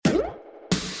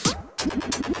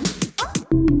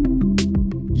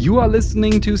You are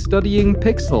listening to Studying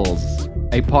Pixels,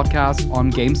 a podcast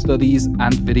on game studies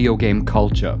and video game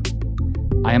culture.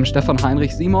 I am Stefan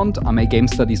Heinrich Simond. I'm a game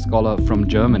studies scholar from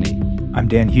Germany. I'm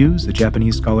Dan Hughes, a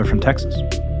Japanese scholar from Texas.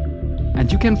 And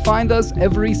you can find us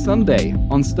every Sunday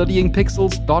on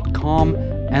studyingpixels.com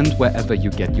and wherever you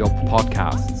get your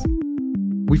podcasts.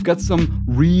 We've got some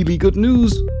really good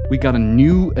news. We got a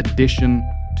new addition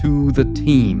to the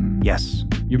team. Yes.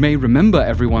 You may remember,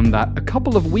 everyone, that a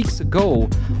couple of weeks ago,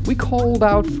 we called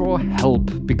out for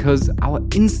help because our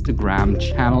Instagram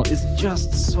channel is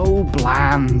just so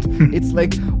bland. It's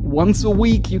like once a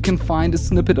week you can find a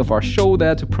snippet of our show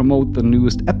there to promote the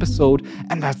newest episode,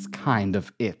 and that's kind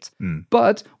of it.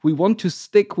 But we want to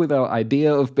stick with our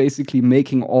idea of basically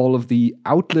making all of the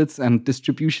outlets and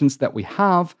distributions that we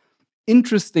have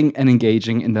interesting and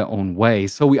engaging in their own way.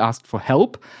 So we asked for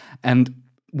help, and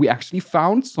we actually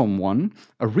found someone,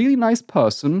 a really nice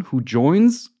person who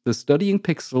joins the Studying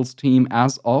Pixels team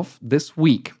as of this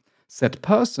week. Said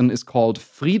person is called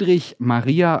Friedrich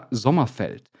Maria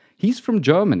Sommerfeld. He's from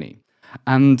Germany,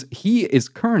 and he is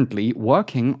currently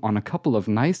working on a couple of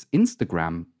nice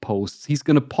Instagram posts. He's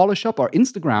going to polish up our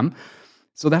Instagram.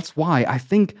 So that's why I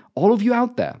think all of you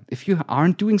out there, if you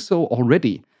aren't doing so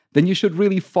already, then you should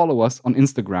really follow us on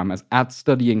Instagram as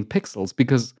 @StudyingPixels,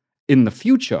 because in the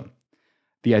future,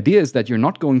 the idea is that you're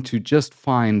not going to just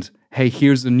find, hey,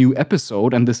 here's a new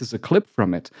episode and this is a clip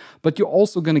from it, but you're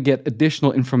also going to get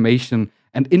additional information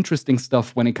and interesting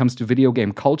stuff when it comes to video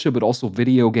game culture, but also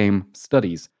video game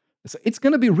studies. So it's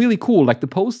going to be really cool. Like the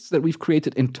posts that we've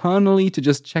created internally to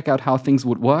just check out how things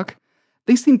would work,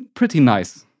 they seem pretty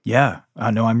nice. Yeah.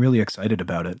 No, I'm really excited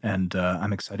about it, and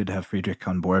I'm excited to have Friedrich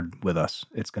on board with us.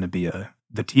 It's going to be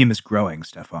the team is growing,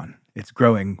 Stefan. It's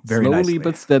growing very nicely. Slowly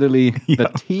but steadily,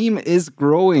 The team is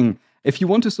growing. If you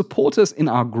want to support us in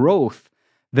our growth,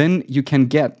 then you can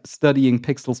get Studying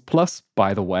Pixels Plus,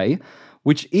 by the way,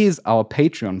 which is our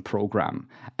Patreon program.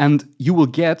 And you will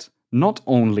get not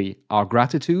only our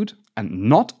gratitude and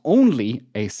not only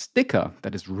a sticker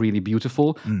that is really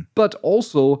beautiful, but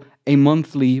also a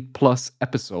monthly Plus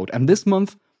episode. And this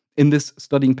month, in this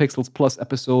Studying Pixels Plus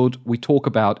episode, we talk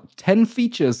about 10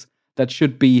 features that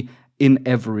should be in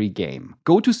every game.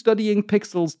 Go to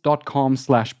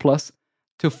studyingpixels.com/plus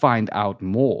to find out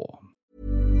more.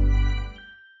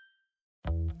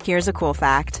 Here's a cool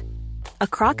fact. A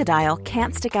crocodile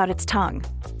can't stick out its tongue.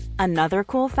 Another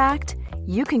cool fact,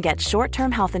 you can get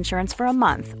short-term health insurance for a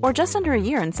month or just under a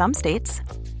year in some states.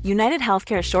 United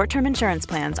Healthcare short-term insurance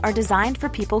plans are designed for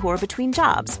people who are between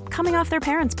jobs, coming off their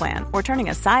parents' plan, or turning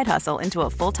a side hustle into a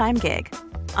full-time gig.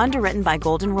 Underwritten by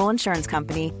Golden Rule Insurance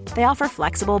Company, they offer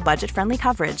flexible, budget-friendly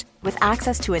coverage with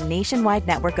access to a nationwide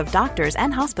network of doctors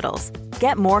and hospitals.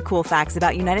 Get more cool facts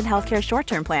about United Healthcare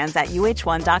short-term plans at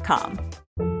uh1.com.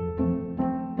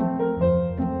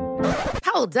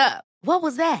 Hold up. What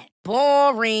was that?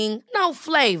 Boring. No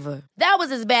flavor. That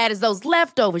was as bad as those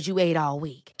leftovers you ate all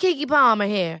week. Keke Palmer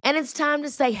here, and it's time to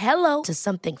say hello to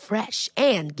something fresh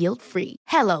and guilt-free.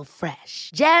 Hello Fresh.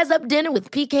 Jazz up dinner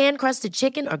with pecan-crusted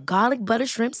chicken or garlic butter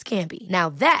shrimp scampi. Now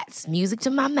that's music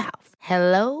to my mouth.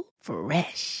 Hello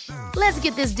Fresh. Let's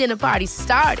get this dinner party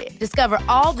started. Discover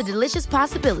all the delicious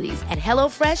possibilities at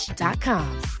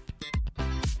hellofresh.com.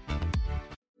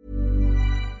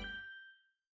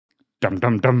 Dum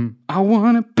dum dum. I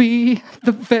wanna be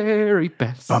the very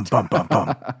best. Bum, bum, bum,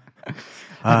 bum.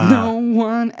 No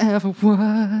one ever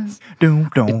was.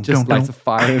 It just lights a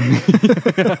fire in me.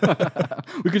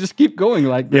 We could just keep going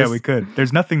like this. Yeah, we could.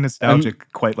 There's nothing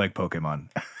nostalgic quite like Pokemon.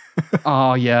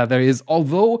 Oh, yeah, there is.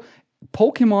 Although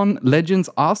Pokemon Legends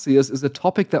Arceus is a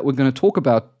topic that we're going to talk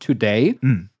about today,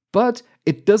 but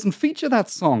it doesn't feature that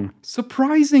song.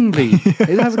 Surprisingly,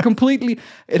 it has a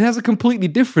completely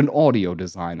different audio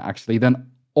design actually than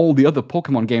all the other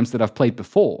Pokemon games that I've played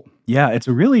before. Yeah, it's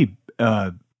a really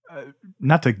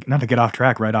not to get off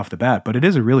track right off the bat, but it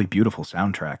is a really beautiful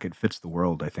soundtrack. It fits the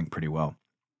world, I think, pretty well.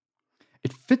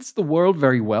 It fits the world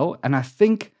very well, and I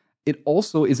think it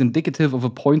also is indicative of a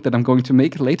point that I'm going to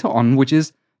make later on, which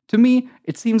is, to me,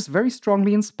 it seems very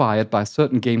strongly inspired by a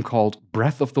certain game called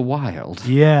Breath of the Wild.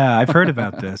 Yeah, I've heard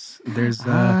about this. There's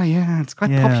yeah, it's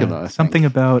quite popular. Something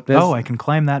about, I can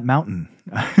climb that mountain.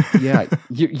 Yeah,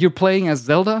 you're playing as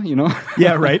Zelda, you know?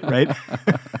 Yeah, right.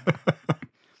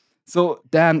 So,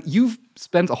 Dan, you've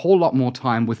spent a whole lot more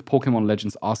time with Pokemon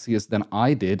Legends Arceus than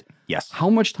I did. Yes. How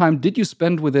much time did you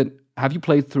spend with it? Have you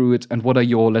played through it? And what are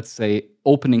your, let's say,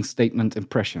 opening statement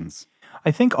impressions?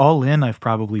 I think all in, I've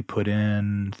probably put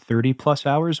in 30 plus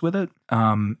hours with it.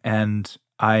 And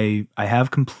I have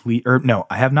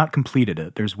not completed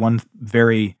it. There's one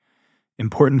very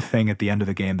important thing at the end of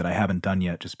the game that I haven't done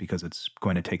yet just because it's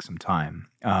going to take some time.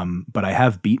 But I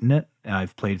have beaten it.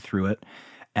 I've played through it.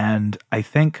 And I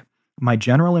think my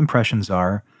general impressions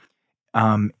are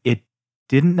it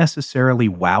didn't necessarily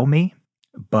wow me,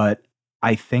 but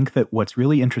I think that what's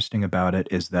really interesting about it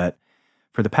is that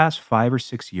for the past 5 or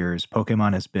 6 years,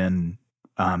 Pokemon has been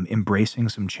embracing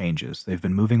some changes. They've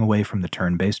been moving away from the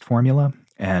turn-based formula,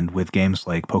 and with games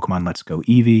like Pokemon Let's Go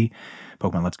Eevee,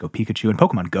 Pokemon Let's Go Pikachu, and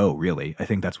Pokemon Go, really, I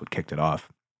think that's what kicked it off.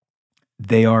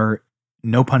 They are,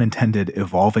 no pun intended,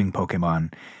 evolving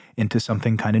Pokemon into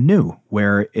something kind of new,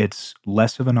 where it's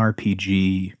less of an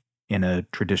RPG in a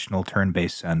traditional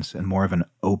turn-based sense and more of an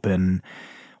open,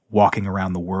 walking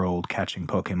around the world, catching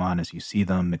Pokemon as you see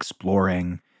them,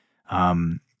 exploring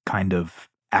kind of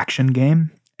action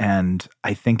game. And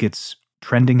I think it's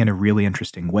trending in a really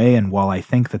interesting way. And while I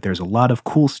think that there's a lot of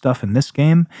cool stuff in this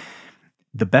game,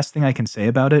 the best thing I can say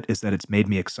about it is that it's made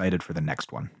me excited for the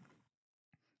next one.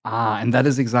 And that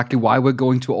is exactly why we're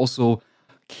going to also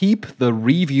keep the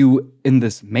review in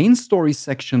this main story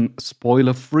section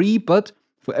spoiler-free, but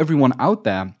for everyone out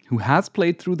there who has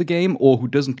played through the game or who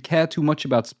doesn't care too much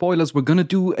about spoilers, we're going to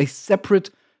do a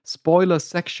separate spoiler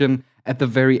section at the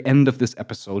very end of this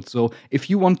episode. So if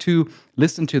you want to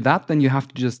listen to that, then you have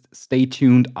to just stay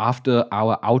tuned after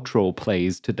our outro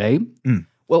plays today.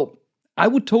 Well, I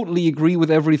would totally agree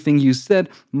with everything you said.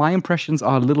 My impressions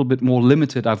are a little bit more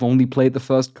limited. I've only played the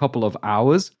first couple of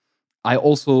hours.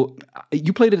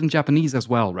 You played it in Japanese as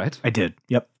well, right? I did,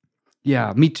 yep.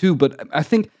 Yeah, me too, but I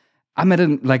think I'm at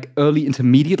an early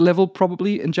intermediate level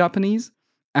probably in Japanese,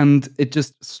 and it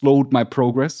just slowed my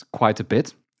progress quite a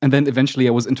bit. And then eventually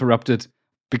I was interrupted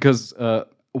because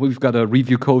we've got a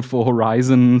review code for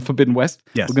Horizon Forbidden West.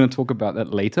 Yes. We're going to talk about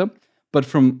that later. But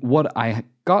from what I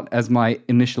got as my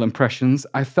initial impressions,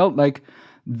 I felt like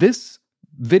this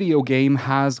video game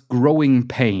has growing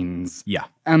pains. Yeah.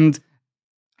 And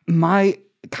my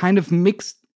kind of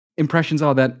mixed impressions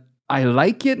are that I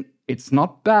like it. It's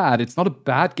not bad. It's not a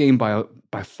bad game by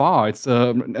far. It's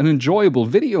an enjoyable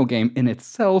video game in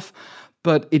itself,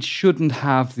 but it shouldn't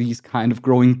have these kind of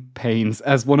growing pains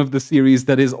as one of the series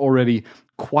that is already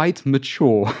quite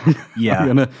mature.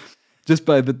 Yeah. Just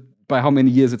by how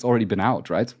many years it's already been out,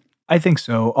 right? I think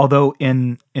so. Although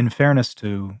in fairness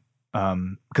to,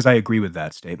 because I agree with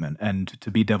that statement, and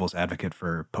to be devil's advocate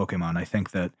for Pokemon, I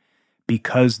think that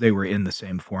because they were in the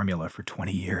same formula for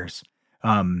 20 years,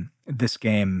 this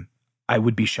game, I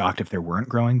would be shocked if there weren't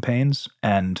growing pains.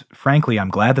 And frankly, I'm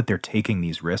glad that they're taking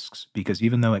these risks, because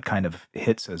even though it kind of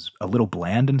hits as a little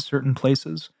bland in certain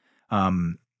places,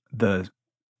 the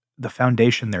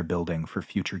foundation they're building for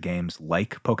future games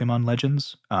like Pokemon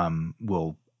Legends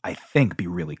will, I think, be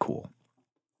really cool.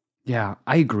 Yeah,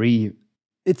 I agree.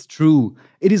 It's true.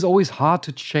 It is always hard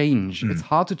to change. It's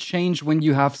hard to change when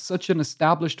you have such an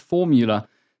established formula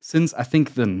since, I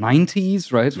think, the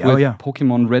 90s, right? Yeah, with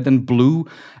Pokemon Red and Blue,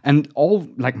 and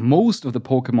most of the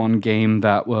Pokemon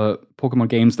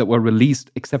games that were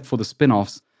released, except for the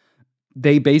spin-offs,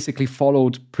 they basically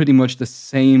followed pretty much the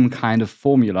same kind of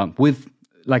formula with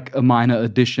a minor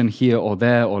addition here or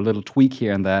there, or a little tweak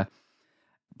here and there.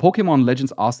 Pokemon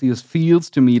Legends Arceus feels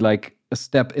to me like a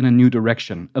step in a new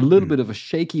direction. A little bit of a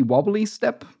shaky, wobbly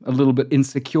step, a little bit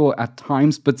insecure at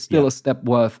times, but still a step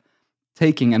worth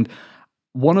taking. And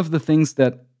one of the things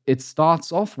that it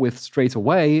starts off with straight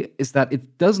away is that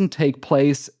it doesn't take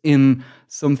place in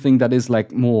something that is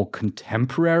more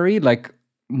contemporary, like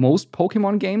most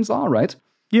Pokemon games are, right?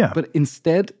 Yeah. But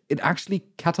instead, it actually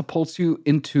catapults you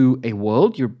into a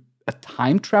world. You're a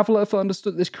time traveler, if I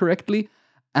understood this correctly.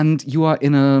 And you are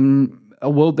in a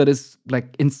world that is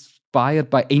inspired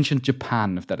by ancient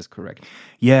Japan, if that is correct.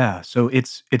 Yeah. So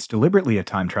it's deliberately a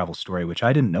time travel story, which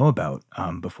I didn't know about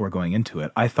before going into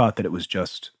it. I thought that it was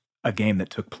just a game that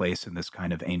took place in this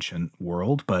kind of ancient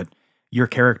world, but your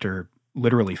character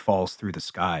literally falls through the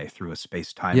sky, through a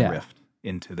space-time rift,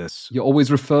 into this. You're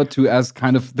always referred to as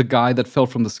kind of the guy that fell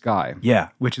from the sky. Yeah,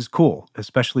 which is cool,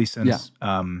 especially since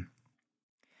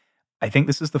I think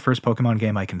this is the first Pokemon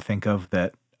game I can think of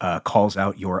that calls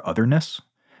out your otherness.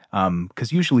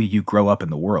 Because usually you grow up in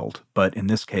the world, but in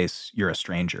this case, you're a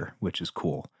stranger, which is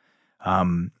cool.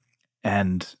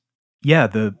 And yeah,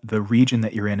 the region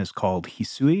that you're in is called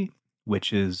Hisui,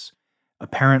 which is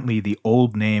apparently the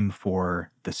old name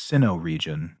for the Sinnoh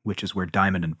region, which is where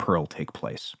Diamond and Pearl take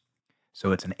place.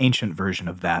 So it's an ancient version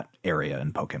of that area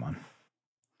in Pokemon.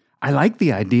 I like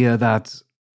the idea that,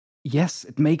 yes,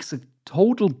 it makes a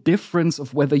total difference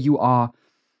of whether you are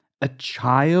a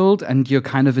child and you're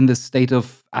kind of in this state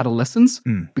of adolescence,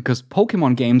 because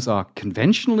Pokemon games are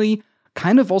conventionally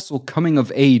kind of also coming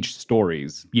of age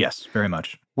stories. Yes, very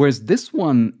much. Whereas this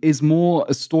one is more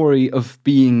a story of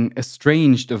being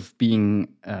estranged, of being,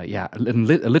 a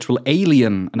literal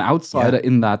alien, an outsider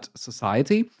in that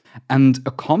society, and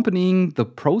accompanying the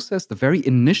process, the very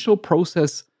initial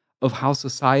process of how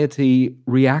society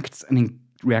reacts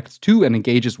to and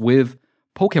engages with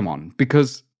Pokemon.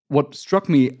 Because what struck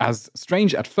me as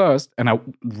strange at first, and I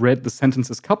read the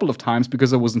sentences a couple of times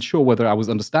because I wasn't sure whether I was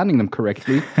understanding them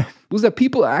correctly, was that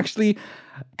people are actually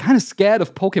kind of scared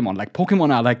of Pokemon. Like,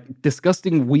 Pokemon are like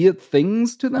disgusting, weird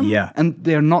things to them. Yeah. And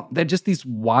they're just these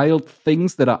wild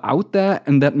things that are out there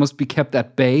and that must be kept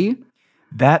at bay.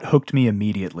 That hooked me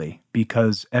immediately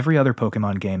because every other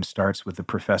Pokemon game starts with the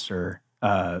professor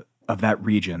of that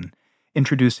region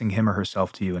introducing him or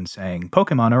herself to you and saying,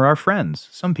 Pokemon are our friends.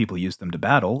 Some people use them to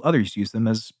battle. Others use them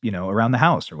as, around the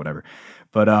house or whatever.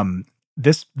 But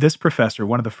this professor,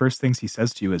 one of the first things he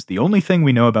says to you is, the only thing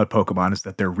we know about Pokemon is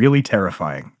that they're really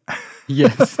terrifying.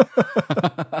 Yes.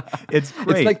 It's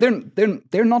great. It's like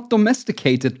they're not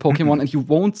domesticated Pokemon, and you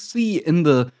won't see in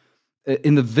the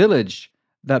village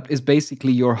that is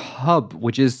basically your hub,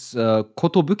 which is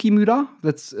Kotobukimura.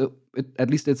 That's at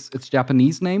least its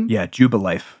Japanese name. Yeah,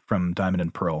 Jubilife from Diamond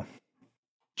and Pearl.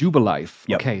 Jubilife.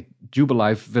 Yep. Okay,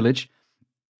 Jubilife village.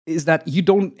 Is that you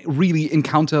don't really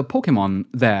encounter Pokemon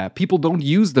there. People don't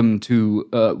use them to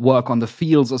work on the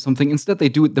fields or something. Instead, they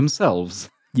do it themselves.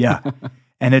 Yeah.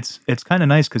 And it's kind of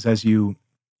nice because as you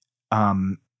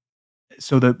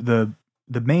so the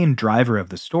main driver of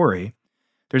the story,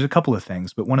 there's a couple of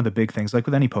things, but one of the big things, like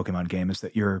with any Pokemon game, is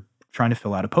that you're trying to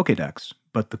fill out a Pokédex.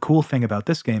 But the cool thing about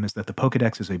this game is that the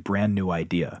Pokédex is a brand new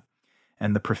idea.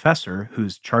 And the professor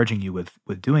who's charging you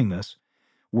with doing this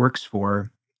works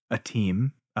for a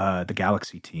team, the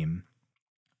Galaxy team,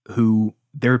 who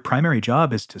their primary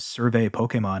job is to survey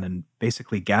Pokemon and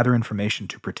basically gather information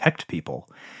to protect people.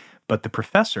 But the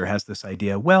professor has this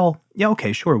idea, well, yeah,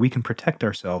 okay, sure, we can protect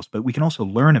ourselves, but we can also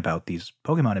learn about these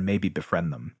Pokemon and maybe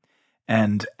befriend them.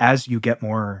 And as you get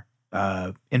more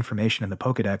information in the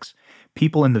Pokédex,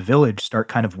 people in the village start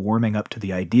kind of warming up to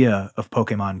the idea of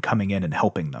Pokemon coming in and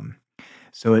helping them.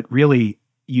 So it really,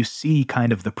 you see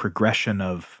kind of the progression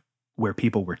of where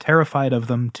people were terrified of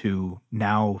them to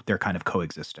now they're kind of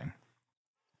coexisting.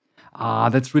 Ah,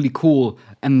 that's really cool.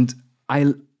 And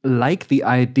I like the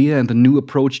idea and the new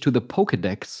approach to the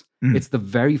Pokédex. It's the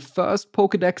very first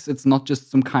Pokédex. It's not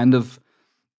just some kind of...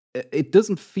 It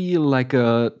doesn't feel like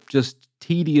a just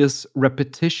tedious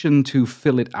repetition to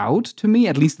fill it out to me,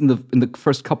 at least in the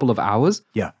first couple of hours.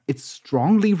 Yeah. It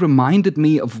strongly reminded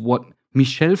me of what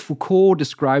Michel Foucault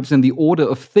describes in The Order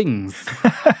of Things.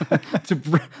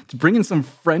 to bring in some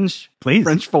French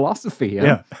philosophy.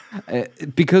 Yeah.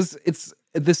 Because it's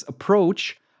this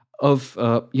approach of,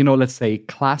 let's say,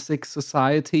 classic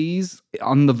societies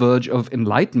on the verge of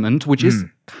enlightenment, which is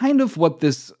kind of what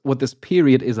this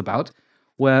period is about,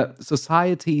 where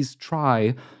societies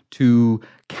try to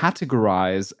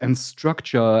categorize and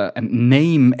structure and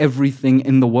name everything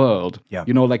in the world. Yeah.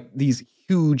 Like these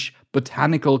huge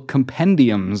botanical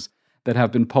compendiums that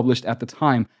have been published at the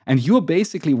time. And you're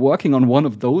basically working on one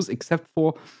of those, except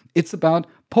for it's about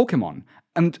Pokemon.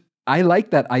 And I like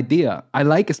that idea. I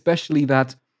like especially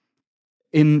that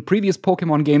in previous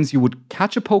Pokemon games, you would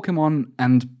catch a Pokemon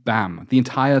and bam, the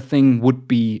entire thing would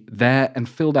be there and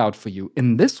filled out for you.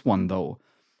 In this one, though,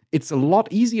 it's a lot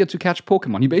easier to catch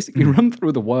Pokemon. You basically run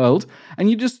through the world and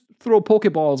you just throw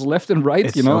Pokeballs left and right,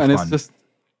 it's so and fun.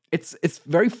 it's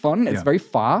very fun. It's very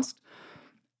fast.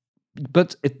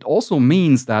 But it also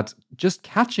means that just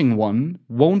catching one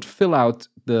won't fill out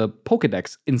the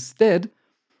Pokédex. Instead,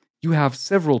 you have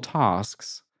several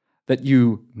tasks that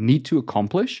you need to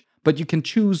accomplish, but you can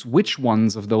choose which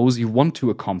ones of those you want to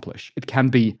accomplish. It can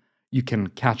be you can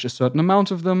catch a certain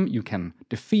amount of them, you can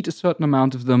defeat a certain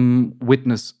amount of them,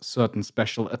 witness certain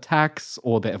special attacks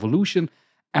or their evolution,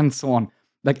 and so on.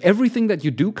 Like everything that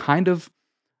you do kind of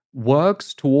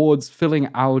works towards filling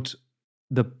out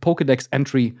the Pokédex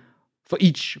entry for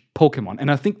each Pokemon.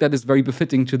 And I think that is very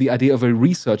befitting to the idea of a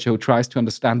researcher who tries to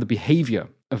understand the behavior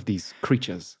of these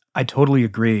creatures. I totally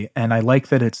agree. And I like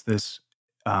that it's this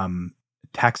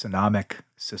taxonomic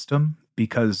system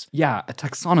because... Yeah, a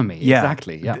taxonomy.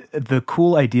 Exactly. Yeah. The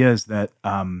cool idea is that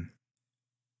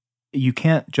you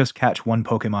can't just catch one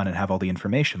Pokemon and have all the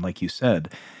information, like you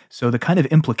said. So the kind of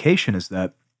implication is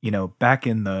that, back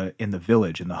in the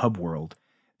village, in the hub world,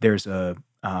 there's a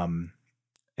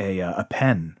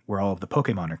pen where all of the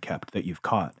Pokemon are kept that you've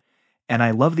caught. And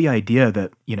I love the idea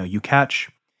that, you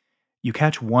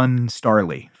catch one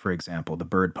Starly, for example, the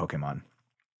bird Pokemon.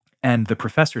 And the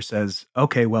professor says,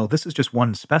 okay, well, this is just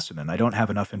one specimen. I don't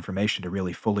have enough information to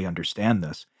really fully understand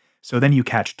this. So then you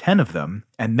catch 10 of them,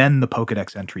 and then the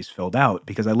Pokedex entry's filled out,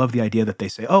 because I love the idea that they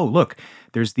say, oh, look,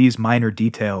 there's these minor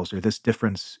details or this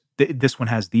difference. This one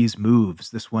has these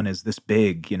moves. This one is this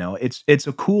big. It's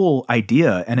a cool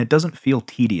idea, and it doesn't feel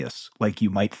tedious like you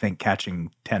might think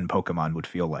catching 10 Pokemon would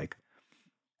feel like.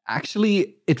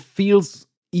 Actually, it feels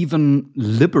even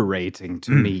liberating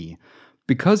to me.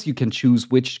 Because you can choose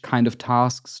which kind of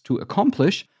tasks to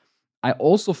accomplish, I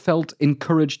also felt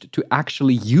encouraged to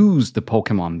actually use the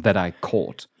Pokemon that I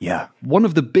caught. Yeah. One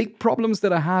of the big problems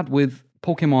that I had with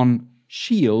Pokemon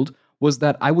Shield was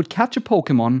that I would catch a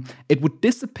Pokemon, it would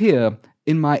disappear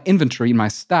in my inventory, in my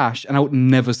stash, and I would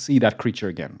never see that creature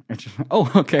again.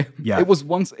 Oh, okay. Yeah. It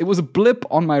was a blip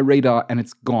on my radar and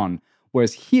it's gone.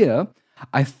 Whereas here,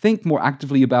 I think more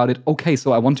actively about it. Okay,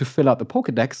 so I want to fill out the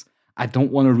Pokedex. I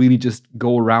don't want to really just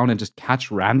go around and just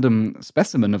catch random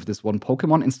specimen of this one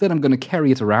Pokemon. Instead, I'm going to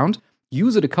carry it around,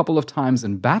 use it a couple of times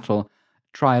in battle,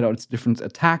 try out its different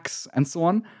attacks, and so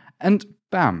on. And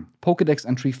bam, Pokedex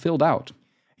entry filled out.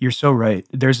 You're so right.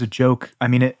 There's a joke. I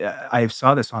mean, I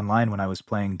saw this online when I was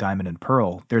playing Diamond and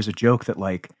Pearl. There's a joke that,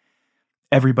 like,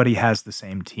 everybody has the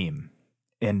same team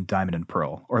in Diamond and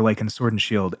Pearl. Or like in Sword and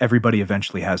Shield, everybody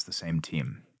eventually has the same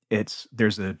team.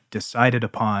 There's a decided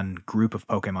upon group of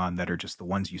Pokemon that are just the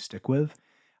ones you stick with.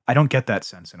 I don't get that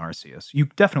sense in Arceus. You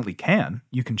definitely can.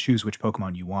 You can choose which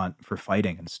Pokemon you want for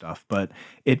fighting and stuff, but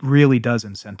it really does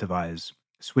incentivize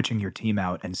switching your team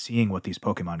out and seeing what these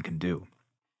Pokemon can do.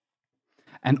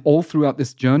 And all throughout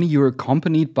this journey, you're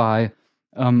accompanied by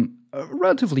a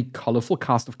relatively colorful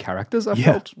cast of characters, I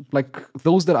felt. Like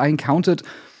those that I encountered,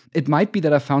 it might be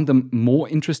that I found them more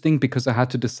interesting because I had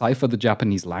to decipher the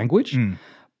Japanese language.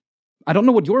 I don't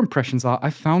know what your impressions are. I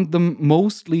found them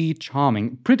mostly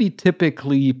charming. Pretty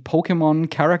typically Pokemon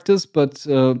characters, but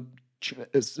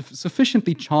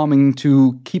sufficiently charming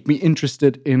to keep me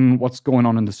interested in what's going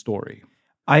on in the story.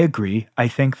 I agree. I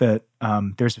think that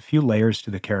there's a few layers to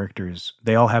the characters.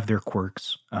 They all have their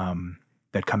quirks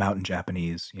that come out in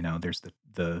Japanese. There's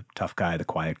the tough guy, the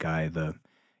quiet guy, the,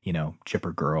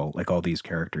 chipper girl, like all these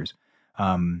characters.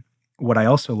 What I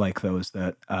also like, though, is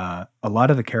that a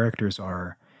lot of the characters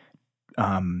are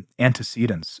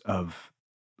antecedents of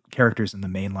characters in the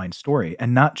mainline story,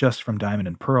 and not just from Diamond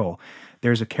and Pearl.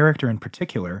 There's a character in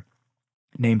particular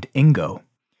named Ingo,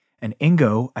 and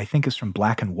Ingo, I think, is from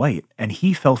Black and White, and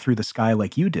he fell through the sky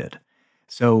like you did.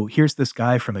 So here's this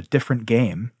guy from a different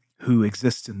game who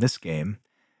exists in this game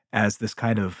as this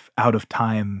kind of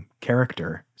out-of-time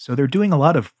character. So they're doing a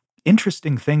lot of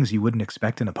interesting things you wouldn't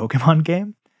expect in a Pokemon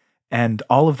game, and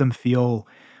all of them feel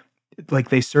like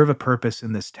they serve a purpose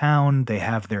in this town. They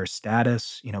have their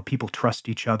status. People trust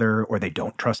each other, or they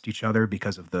don't trust each other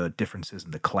because of the differences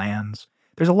in the clans.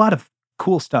 There's a lot of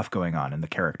cool stuff going on in the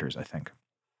characters, I think.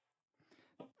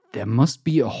 There must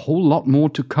be a whole lot more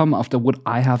to come after what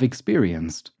I have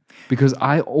experienced. Because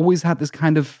I always had this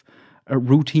kind of a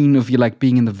routine of you like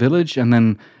being in the village, and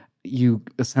then you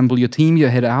assemble your team, you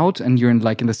head out, and you're in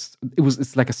this.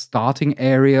 It's like a starting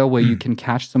area where you can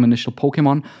catch some initial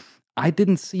Pokemon. I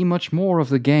didn't see much more of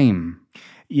the game.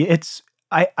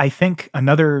 I think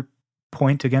another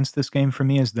point against this game for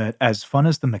me is that as fun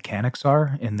as the mechanics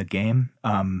are in the game,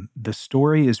 the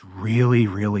story is really,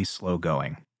 really slow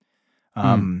going.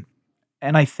 And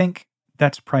I think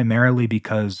that's primarily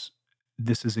because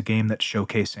this is a game that's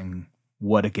showcasing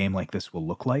what a game like this will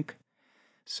look like.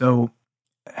 So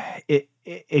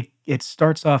it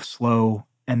starts off slow,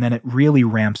 and then it really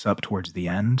ramps up towards the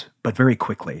end, but very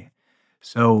quickly.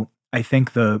 So I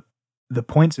think the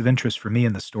points of interest for me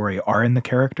in the story are in the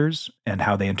characters and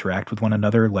how they interact with one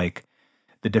another. Like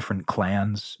the different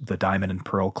clans, the Diamond and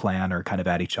Pearl clan are kind of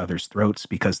at each other's throats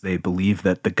because they believe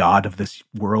that the god of this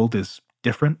world is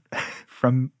different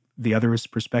from the other's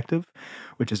perspective,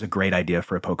 which is a great idea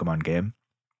for a Pokemon game.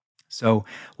 So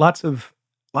lots of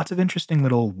interesting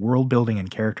little world building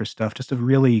and character stuff. Just a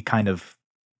really kind of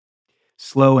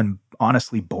slow and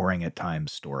honestly boring at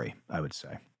times story, I would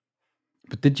say.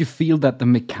 But did you feel that the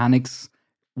mechanics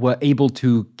were able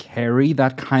to carry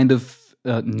that kind of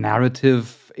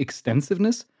narrative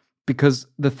extensiveness? Because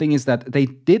the thing is that they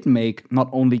did make not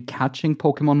only catching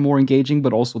Pokemon more engaging,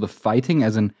 but also the fighting,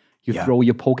 as in you throw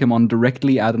your Pokemon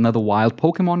directly at another wild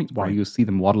Pokemon while you see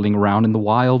them waddling around in the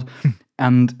wild.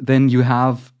 And then you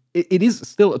have, it is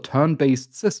still a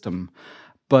turn-based system,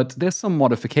 but there's some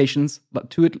modifications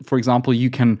to it. For example, you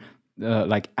can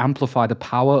amplify the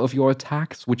power of your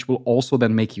attacks, which will also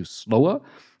then make you slower.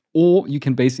 Or you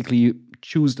can basically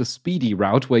choose the speedy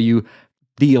route where you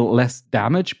deal less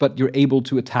damage, but you're able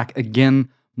to attack again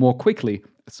more quickly.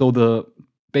 So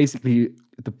basically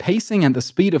the pacing and the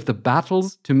speed of the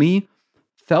battles to me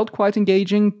felt quite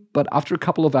engaging, but after a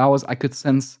couple of hours I could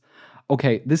sense,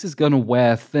 okay, this is going to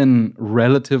wear thin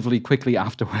relatively quickly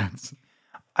afterwards.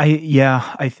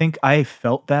 I think I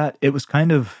felt that. It was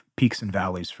kind of peaks and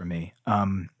valleys for me.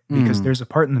 Because there's a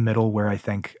part in the middle where I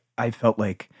think I felt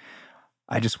like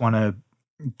I just want to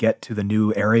get to the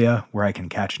new area where I can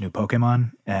catch new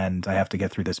Pokemon, and I have to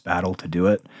get through this battle to do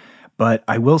it. But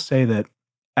I will say that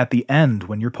at the end,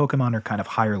 when your Pokemon are kind of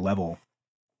higher level,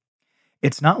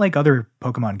 it's not like other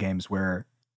Pokemon games where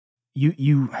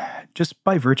you just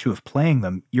by virtue of playing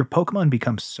them, your Pokemon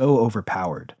becomes so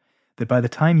overpowered that by the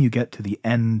time you get to the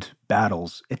end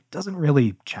battles, it doesn't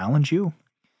really challenge you.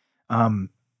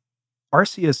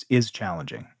 Arceus is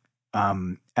challenging.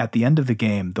 At the end of the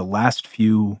game, the last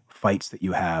few fights that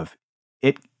you have,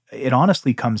 it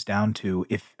honestly comes down to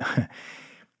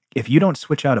if you don't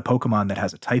switch out a Pokemon that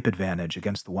has a type advantage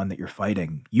against the one that you're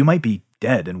fighting, you might be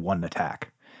dead in one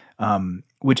attack,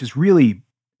 which is really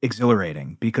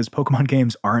exhilarating because Pokemon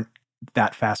games aren't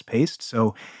that fast-paced.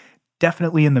 So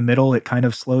definitely in the middle, it kind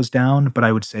of slows down, but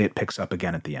I would say it picks up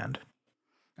again at the end.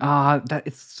 That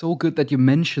it's so good that you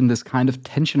mentioned this kind of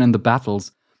tension in the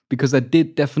battles, because I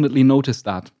did definitely notice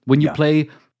that. When you play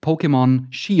Pokemon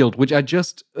Shield, which I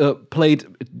just played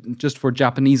just for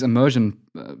Japanese immersion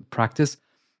practice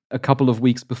a couple of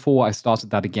weeks before I started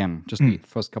that again, just the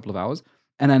first couple of hours,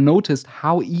 and I noticed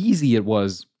how easy it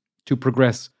was to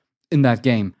progress in that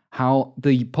game, how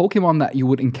the Pokemon that you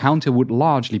would encounter would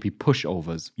largely be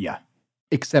pushovers. Yeah.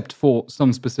 Except for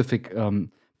some specific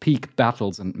peak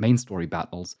battles and main story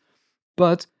battles.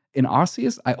 But in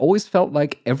Arceus, I always felt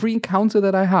like every encounter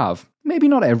that I have, maybe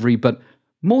not every, but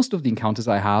most of the encounters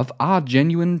I have are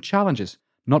genuine challenges.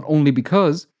 Not only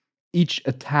because each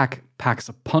attack packs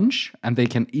a punch and they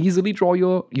can easily draw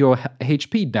your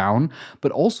HP down,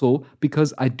 but also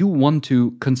because I do want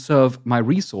to conserve my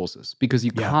resources, because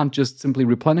you can't just simply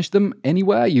replenish them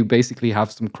anywhere. You basically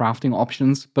have some crafting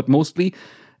options, but mostly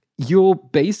you're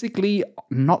basically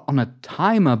not on a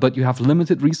timer, but you have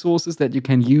limited resources that you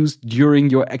can use during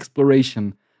your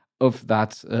exploration of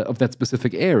that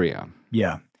specific area.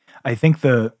 Yeah. I think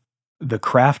the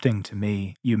crafting, to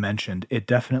me, you mentioned, it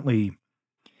definitely,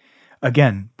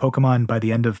 again, Pokemon, by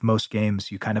the end of most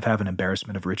games, you kind of have an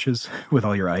embarrassment of riches with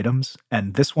all your items.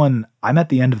 And this one, I'm at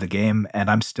the end of the game and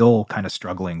I'm still kind of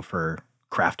struggling for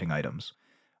crafting items,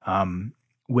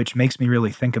 which makes me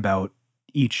really think about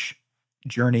each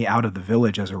journey out of the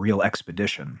village as a real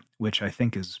expedition, which I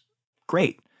think is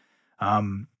great.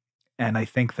 And I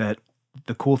think that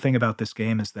the cool thing about this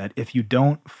game is that if you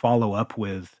don't follow up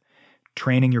with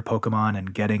training your Pokemon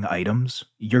and getting items,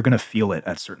 you're going to feel it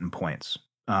at certain points.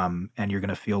 And you're going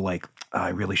to feel like, I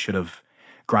really should have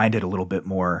grinded a little bit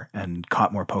more and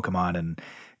caught more Pokemon and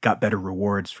got better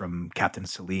rewards from Captain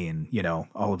Celine,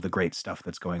 all of the great stuff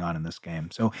that's going on in this game.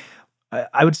 So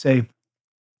I would say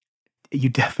you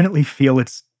definitely feel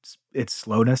its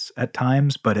slowness at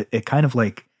times, but it kind of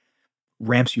like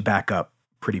ramps you back up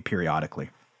pretty periodically.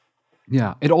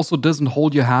 Yeah, it also doesn't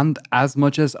hold your hand as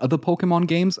much as other Pokemon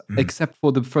games, except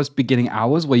for the first beginning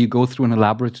hours where you go through an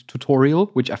elaborate tutorial,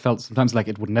 which I felt sometimes like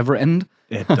it would never end.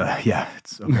 It's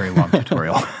a very long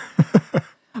tutorial.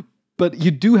 But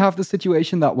you do have the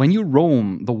situation that when you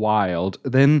roam the wild,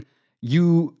 then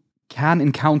you can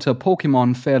encounter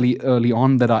Pokemon fairly early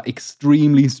on that are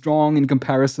extremely strong in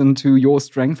comparison to your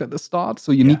strength at the start.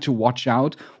 So you need to watch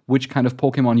out which kind of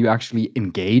Pokemon you actually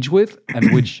engage with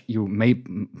and which you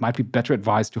might be better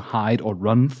advised to hide or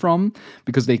run from,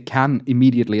 because they can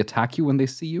immediately attack you when they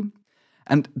see you.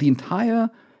 And the entire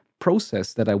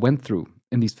process that I went through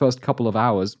in these first couple of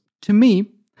hours, to me,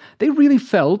 they really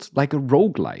felt like a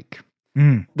roguelike.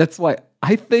 That's why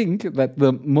I think that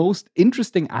the most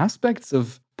interesting aspects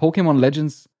of Pokemon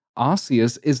Legends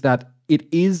Arceus is that it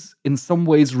is in some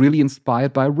ways really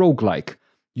inspired by a roguelike.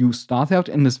 You start out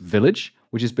in this village,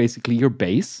 which is basically your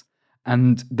base,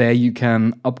 and there you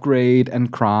can upgrade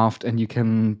and craft and you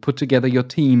can put together your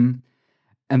team.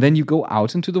 And then you go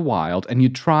out into the wild and you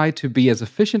try to be as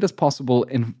efficient as possible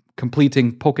in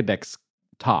completing Pokédex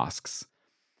tasks.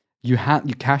 You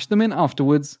cash them in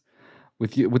afterwards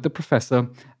with the professor,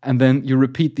 and then you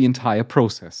repeat the entire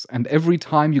process. And every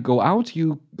time you go out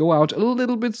a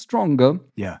little bit stronger.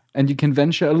 Yeah. And you can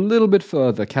venture a little bit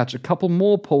further, catch a couple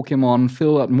more Pokemon,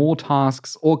 fill out more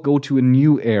tasks, or go to a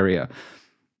new area.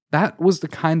 That was the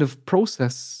kind of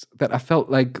process that I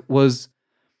felt like was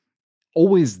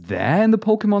always there in the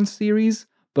Pokemon series,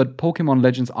 but Pokemon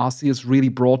Legends Arceus really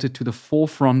brought it to the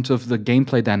forefront of the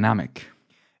gameplay dynamic.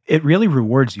 It really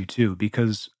rewards you too,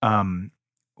 because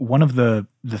one of the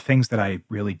things that I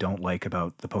really don't like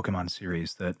about the Pokemon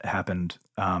series that happened,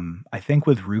 I think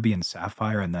with Ruby and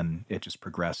Sapphire, and then it just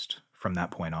progressed from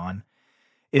that point on,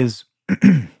 is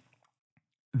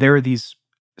there are these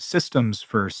systems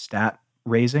for stat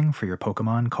raising for your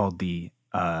Pokemon called the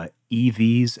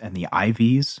EVs and the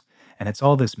IVs, and it's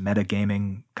all this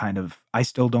metagaming kind of. I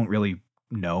still don't really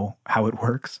know how it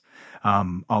works.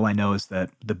 All I know is that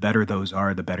the better those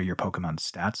are, the better your Pokemon's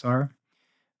stats are.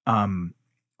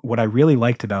 What I really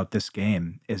liked about this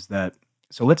game is that,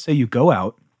 so let's say you go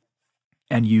out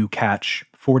and you catch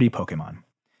 40 Pokemon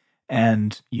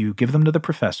and you give them to the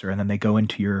professor and then they go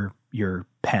into your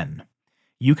pen.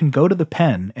 You can go to the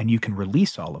pen and you can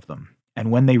release all of them.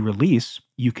 And when they release,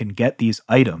 you can get these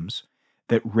items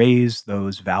that raise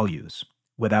those values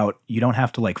without, you don't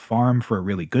have to like farm for a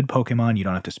really good Pokemon. You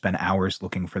don't have to spend hours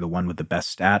looking for the one with the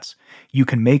best stats. You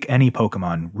can make any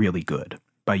Pokemon really good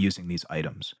by using these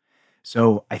items.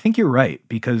 So I think you're right,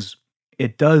 because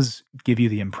it does give you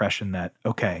the impression that,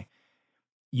 okay,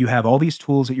 you have all these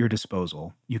tools at your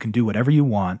disposal. You can do whatever you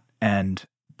want. And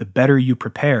the better you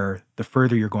prepare, the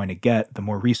further you're going to get, the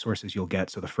more resources you'll get.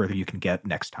 So the further you can get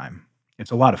next time. It's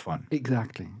a lot of fun.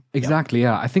 Exactly.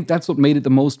 Yeah. I think that's what made it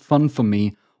the most fun for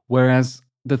me. Whereas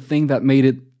the thing that made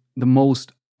it the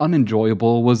most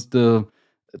unenjoyable was the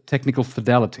technical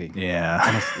fidelity. Yeah.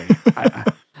 Honestly.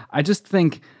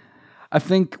 I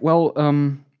think, well,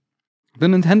 the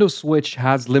Nintendo Switch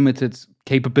has limited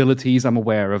capabilities. I'm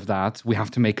aware of that. We have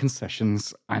to make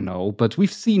concessions, I know. But we've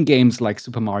seen games like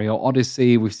Super Mario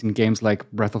Odyssey. We've seen games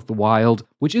like Breath of the Wild,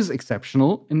 which is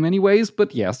exceptional in many ways.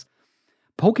 But yes,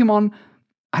 Pokemon,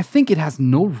 I think it has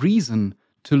no reason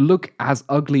to look as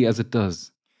ugly as it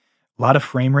does. A lot of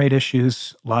frame rate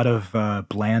issues, a lot of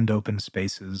bland open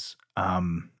spaces.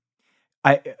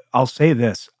 I'll say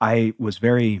this. I was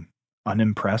very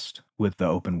unimpressed with the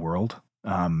open world.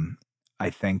 I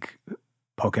think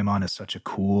Pokemon is such a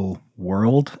cool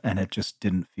world, and it just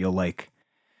didn't feel like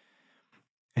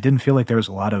there was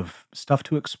a lot of stuff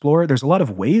to explore. There's a lot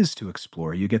of ways to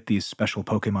explore. You get these special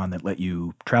Pokemon that let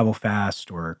you travel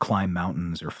fast or climb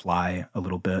mountains or fly a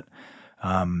little bit.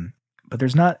 But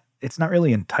it's not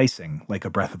really enticing like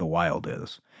a Breath of the Wild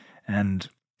is. And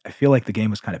I feel like the game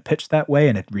was kind of pitched that way,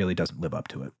 and it really doesn't live up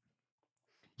to it.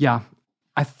 Yeah,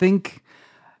 I think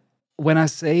when I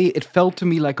say it felt to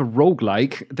me like a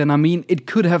roguelike, then I mean it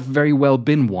could have very well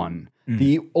been one.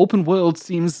 The open world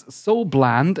seems so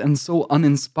bland and so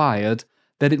uninspired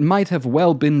that it might have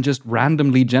well been just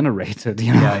randomly generated.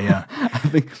 You know? Yeah.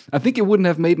 I think it wouldn't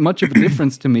have made much of a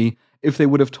difference to me if they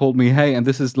would have told me, hey, and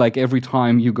this is like every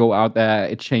time you go out there,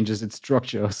 it changes its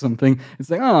structure or something. It's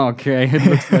like, oh, okay, it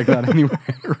looks like that anyway.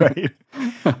 Right.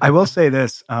 I will say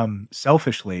this,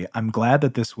 selfishly, I'm glad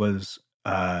that this was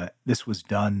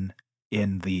done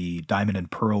in the Diamond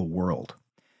and Pearl world,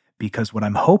 because what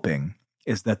I'm hoping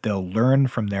is that they'll learn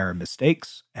from their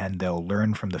mistakes and they'll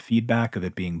learn from the feedback of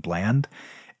it being bland,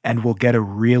 and we'll get a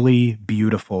really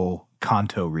beautiful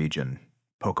Kanto region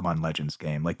Pokemon Legends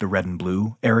game, like the red and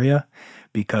blue area,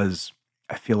 because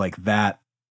I feel like that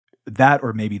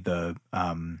or maybe the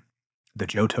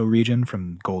Johto region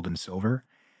from Gold and Silver,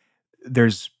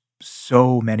 there's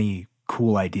so many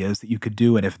cool ideas that you could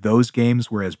do, and if those games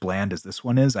were as bland as this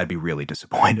one is, I'd be really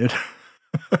disappointed.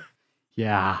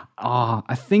 Yeah.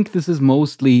 I think this is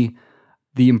mostly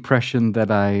the impression that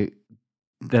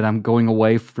I'm going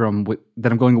away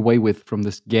with from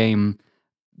this game,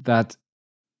 that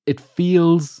it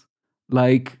feels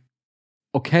like,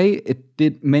 okay, it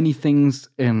did many things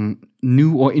in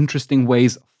new or interesting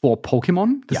ways for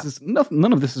Pokemon.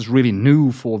 None of this is really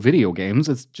new for video games.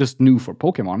 It's just new for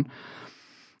Pokemon.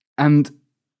 And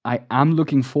I am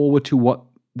looking forward to what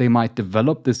they might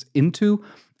develop this into.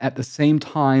 At the same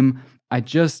time, I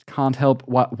just can't help,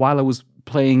 while I was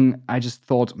playing, I just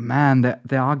thought, man,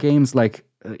 there are games like,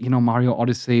 Mario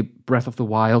Odyssey, Breath of the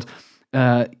Wild,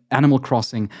 Animal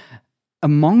Crossing.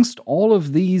 Amongst all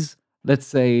of these, let's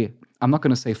say, I'm not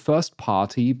going to say first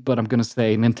party, but I'm going to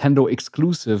say Nintendo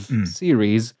exclusive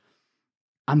series,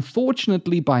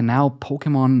 unfortunately, by now,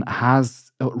 Pokemon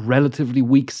has a relatively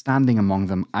weak standing among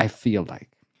them, I feel like.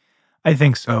 I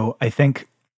think so.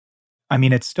 I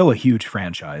mean, it's still a huge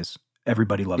franchise.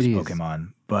 Everybody loves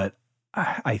Pokemon, but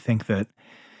I think that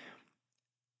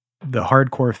the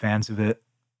hardcore fans of it,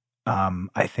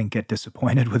 I think, get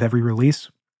disappointed with every release.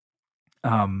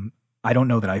 I don't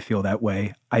know that I feel that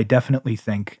way. I definitely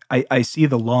think I see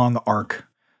the long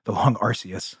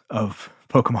Arceus of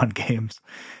Pokemon games,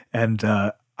 and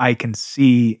I can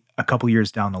see a couple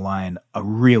years down the line a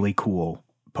really cool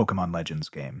Pokemon Legends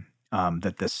game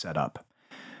that this set up.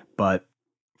 But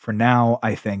for now,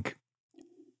 I think,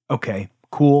 okay,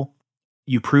 cool.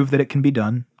 You prove that it can be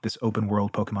done, this open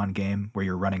world Pokemon game where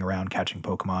you're running around catching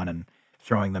Pokemon and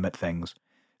throwing them at things.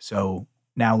 So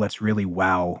now let's really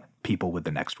wow people with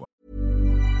the next one.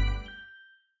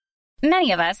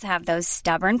 Many of us have those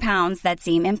stubborn pounds that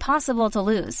seem impossible to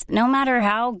lose, no matter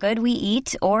how good we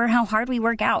eat or how hard we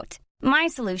work out. My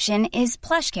solution is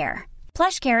PlushCare.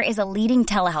 PlushCare is a leading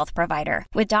telehealth provider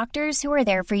with doctors who are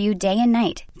there for you day and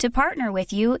night to partner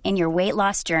with you in your weight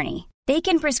loss journey. They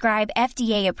can prescribe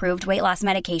FDA-approved weight loss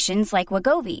medications like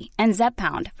Wegovy and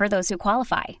Zepbound for those who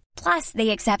qualify. Plus,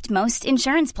 they accept most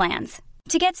insurance plans.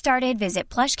 To get started, visit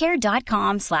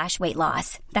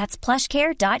plushcare.com/weightloss. That's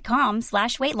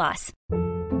plushcare.com/weightloss.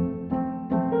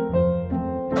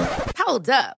 Hold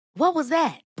up. What was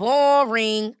that?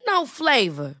 Boring. No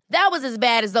flavor. That was as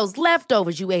bad as those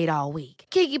leftovers you ate all week.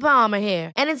 Keke Palmer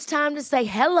here, and it's time to say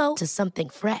hello to something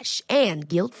fresh and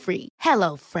guilt-free.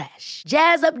 HelloFresh.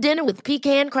 Jazz up dinner with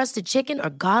pecan-crusted chicken or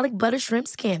garlic butter shrimp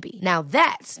scampi. Now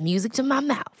that's music to my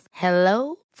mouth.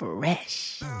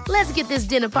 HelloFresh. Let's get this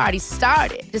dinner party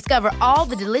started. Discover all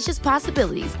the delicious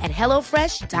possibilities at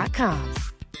HelloFresh.com.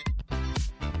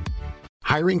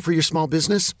 Hiring for your small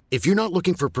business? If you're not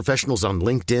looking for professionals on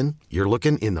LinkedIn, you're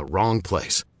looking in the wrong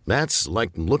place. That's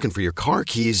like looking for your car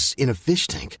keys in a fish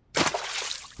tank.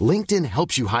 LinkedIn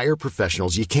helps you hire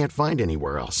professionals you can't find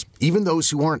anywhere else, even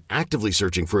those who aren't actively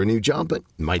searching for a new job but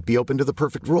might be open to the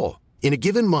perfect role. In a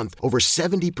given month, over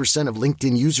 70% of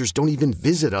LinkedIn users don't even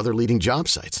visit other leading job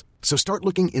sites. So start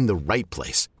looking in the right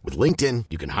place. With LinkedIn,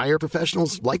 you can hire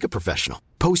professionals like a professional.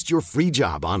 Post your free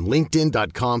job on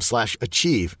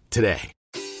linkedin.com/achieve today.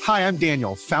 Hi, I'm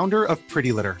Daniel, founder of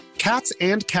Pretty Litter. Cats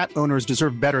and cat owners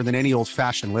deserve better than any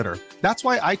old-fashioned litter. That's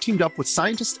why I teamed up with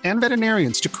scientists and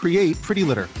veterinarians to create Pretty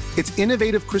Litter. Its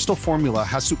innovative crystal formula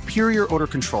has superior odor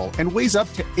control and weighs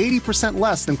up to 80%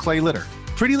 less than clay litter.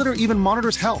 Pretty Litter even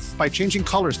monitors health by changing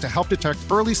colors to help detect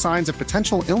early signs of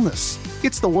potential illness.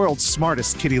 It's the world's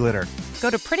smartest kitty litter. Go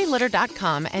to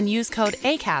prettylitter.com and use code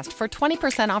ACAST for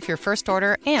 20% off your first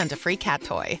order and a free cat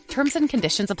toy. Terms and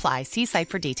conditions apply. See site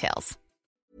for details.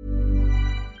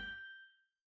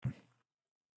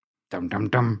 Dum dum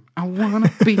dum. I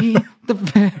wanna be the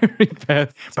very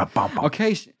best.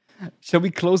 Okay, shall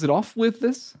we close it off with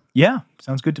this? Yeah,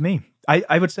 sounds good to me.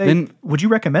 I would say, then, would you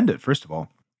recommend it, first of all?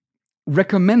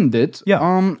 Recommend it?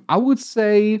 Yeah. I would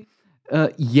say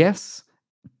yes,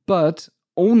 but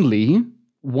only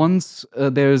once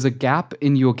there's a gap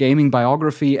in your gaming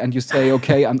biography and you say,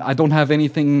 okay, I don't have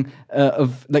anything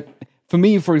of like. For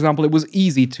me, for example, it was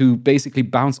easy to basically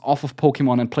bounce off of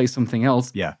Pokemon and play something else.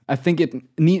 Yeah. I think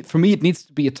for me, it needs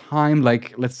to be a time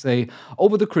like, let's say,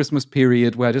 over the Christmas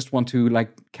period where I just want to like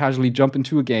casually jump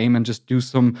into a game and just do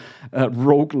some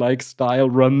roguelike style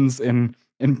runs in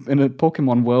a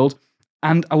Pokemon world.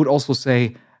 And I would also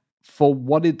say, for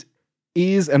what it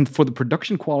is and for the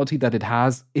production quality that it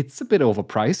has, it's a bit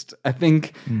overpriced. I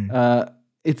think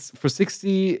it's for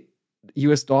 $60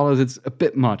 US, it's a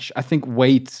bit much. I think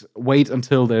wait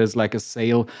until there's like a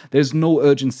sale. There's no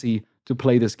urgency to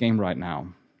play this game right now.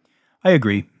 I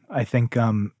agree. I think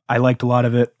I liked a lot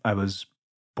of it. I was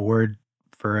bored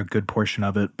for a good portion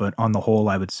of it, but on the whole,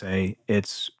 I would say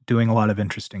it's doing a lot of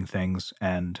interesting things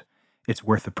and it's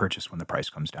worth the purchase when the price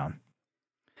comes down.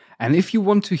 And if you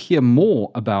want to hear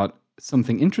more about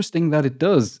something interesting that it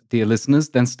does, dear listeners,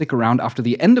 then stick around after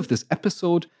the end of this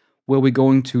episode, where we're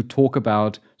going to talk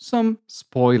about some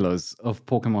spoilers of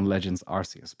Pokemon Legends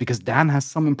Arceus. Because Dan has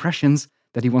some impressions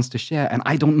that he wants to share, and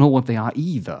I don't know what they are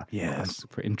either. Yes. I'm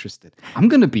super interested. I'm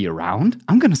going to be around.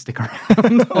 I'm going to stick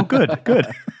around. Oh, good.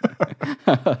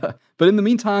 But in the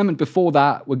meantime, and before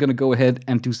that, we're going to go ahead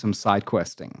and do some side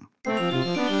questing.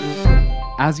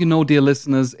 As you know, dear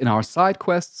listeners, in our side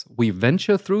quests, we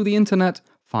venture through the internet,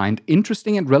 find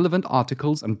interesting and relevant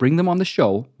articles and bring them on the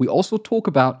show. We also talk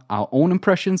about our own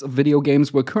impressions of video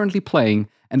games we're currently playing.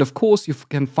 And of course, you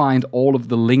can find all of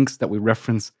the links that we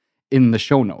reference in the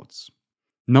show notes.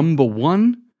 Number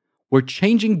 1, we're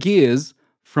changing gears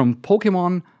from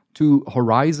Pokemon to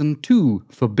Horizon 2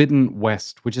 Forbidden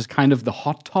West, which is kind of the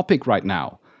hot topic right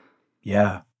now.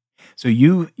 Yeah. So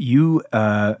you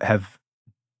have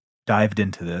dived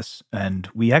into this, and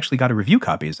we actually got a review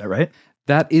copy. Is that right?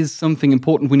 That is something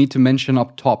important we need to mention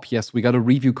up top. Yes, we got a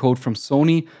review code from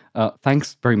Sony.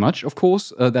 Thanks very much, of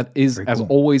course. That is, as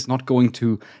always, not going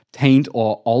to taint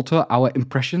or alter our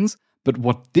impressions. But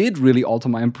what did really alter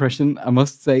my impression, I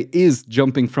must say, is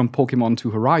jumping from Pokemon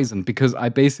to Horizon. Because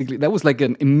that was like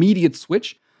an immediate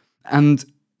switch. And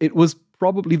it was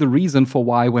probably the reason for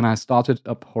why when I started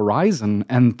up Horizon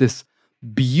and this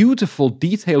beautiful,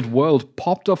 detailed world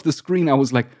popped off the screen, I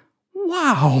was like,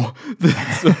 wow.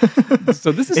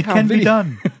 So this is It how can be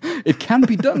done. It can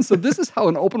be done. So this is how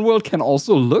an open world can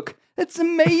also look. It's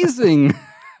amazing.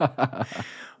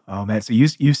 Oh man! So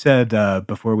you said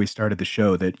before we started the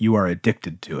show that you are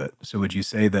addicted to it. So would you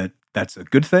say that that's a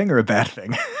good thing or a bad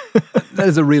thing? That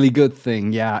is a really good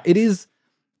thing. Yeah, it is.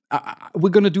 We're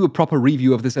going to do a proper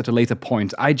review of this at a later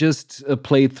point. I just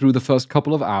played through the first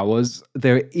couple of hours.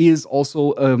 There is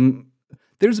also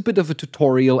there's a bit of a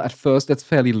tutorial at first that's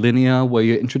fairly linear, where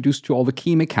you're introduced to all the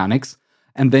key mechanics,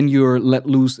 and then you're let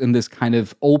loose in this kind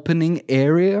of opening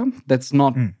area that's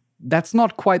not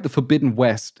quite the Forbidden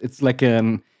West. It's like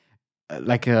a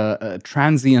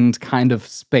transient kind of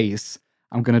space.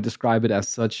 I'm going to describe it as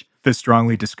such. The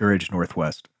strongly discouraged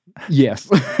Northwest. Yes.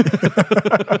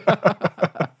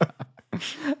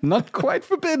 Not quite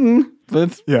forbidden,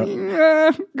 but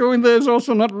going there is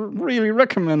also not really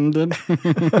recommended.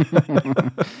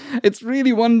 It's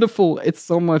really wonderful. It's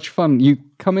so much fun. You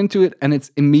come into it and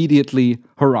it's immediately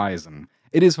Horizon.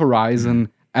 It is Horizon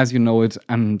as you know it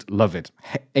and love it.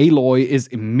 Aloy is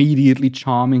immediately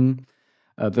charming.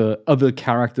 The other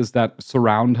characters that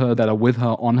surround her, that are with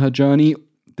her on her journey,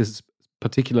 this is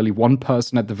particularly one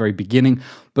person at the very beginning,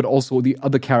 but also the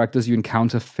other characters you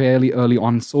encounter fairly early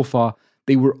on so far,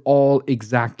 they were all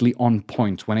exactly on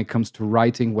point when it comes to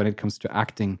writing, when it comes to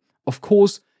acting. Of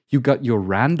course, you got your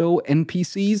rando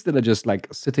NPCs that are just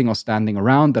like sitting or standing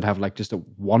around, that have like just a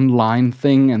one-line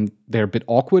thing and they're a bit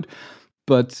awkward.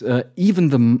 But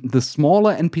even the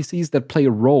smaller NPCs that play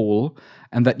a role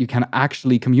and that you can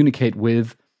actually communicate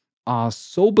with are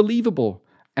so believable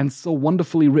and so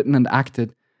wonderfully written and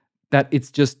acted that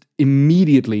it's just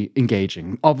immediately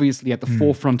engaging. Obviously, at the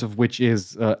forefront of which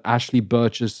is Ashley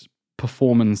Birch's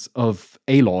performance of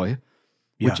Aloy,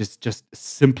 which is just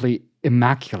simply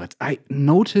immaculate. I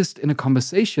noticed in a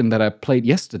conversation that I played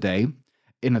yesterday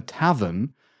in a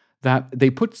tavern that they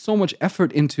put so much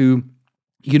effort into,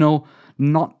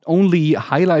 not only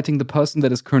highlighting the person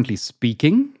that is currently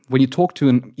speaking. When you talk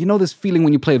to this feeling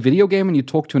when you play a video game and you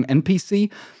talk to an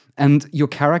NPC and your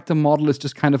character model is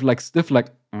just kind of like stiff, like,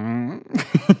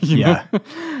 Yeah.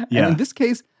 And in this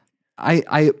case,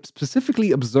 I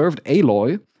specifically observed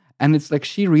Aloy, and it's like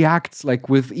she reacts like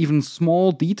with even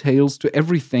small details to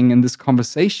everything in this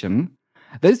conversation.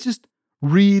 That is just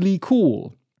really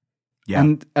cool. Yeah.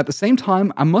 And at the same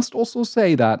time, I must also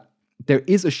say that there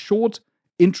is a short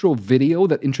intro video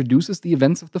that introduces the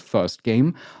events of the first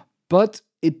game, but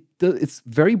it's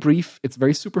very brief, it's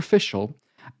very superficial,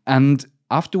 and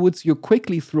afterwards you're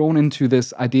quickly thrown into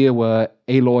this idea where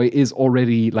Aloy is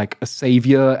already like a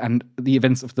savior, and the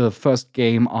events of the first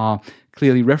game are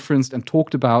clearly referenced and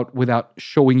talked about without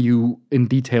showing you in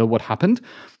detail what happened.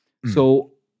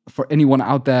 So for anyone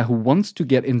out there who wants to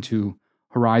get into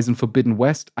Horizon Forbidden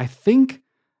West, I think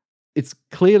it's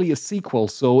clearly a sequel,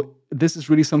 so this is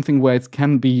really something where it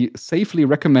can be safely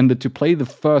recommended to play the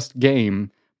first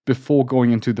game before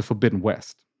going into the Forbidden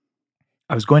West.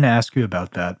 I was going to ask you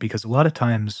about that because a lot of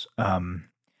times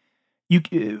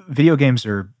video games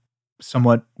are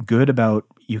somewhat good about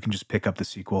you can just pick up the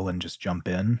sequel and just jump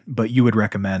in, but you would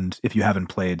recommend, if you haven't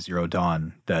played Zero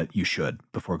Dawn, that you should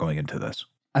before going into this.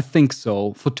 I think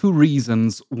so, for two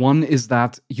reasons. One is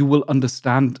that you will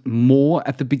understand more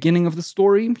at the beginning of the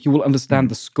story. You will understand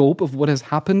the scope of what has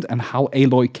happened and how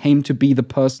Aloy came to be the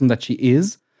person that she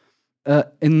is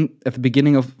at the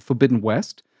beginning of Forbidden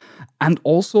West. And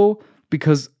also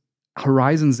because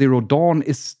Horizon Zero Dawn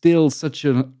is still such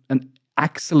an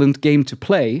excellent game to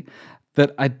play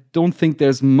that I don't think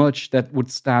there's much that would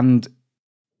stand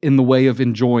in the way of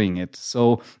enjoying it.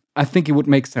 So I think it would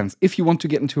make sense, if you want to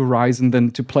get into Horizon,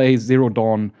 then to play Zero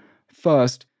Dawn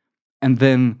first and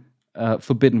then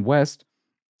Forbidden West.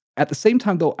 At the same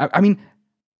time, though, I mean,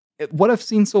 what I've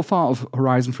seen so far of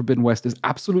Horizon Forbidden West is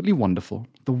absolutely wonderful.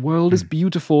 The world is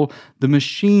beautiful. The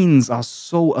machines are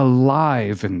so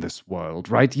alive in this world,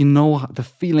 right? You know the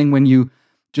feeling when you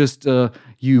just,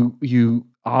 you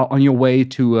are on your way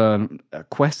to a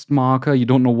quest marker, you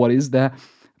don't know what is there.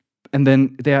 And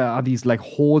then there are these like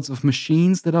hordes of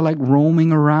machines that are like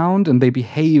roaming around, and they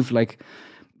behave like,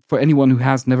 for anyone who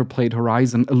has never played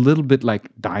Horizon, a little bit like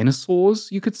dinosaurs,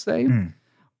 you could say,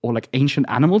 or like ancient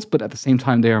animals, but at the same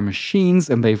time they are machines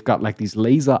and they've got like these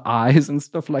laser eyes and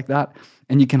stuff like that.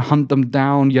 And you can hunt them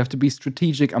down. You have to be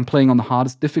strategic. I'm playing on the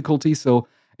hardest difficulty, so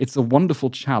it's a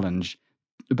wonderful challenge.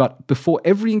 But before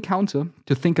every encounter,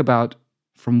 to think about,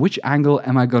 from which angle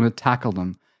am I going to tackle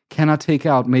them? Can I take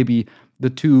out maybe the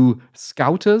two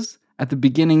scouters at the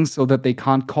beginning so that they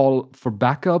can't call for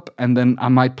backup, and then I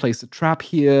might place a trap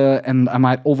here, and I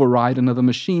might override another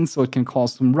machine so it can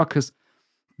cause some ruckus.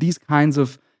 These kinds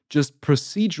of just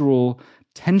procedural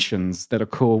tensions that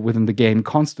occur within the game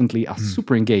constantly are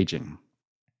super engaging.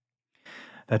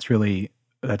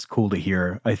 That's cool to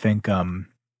hear. I think,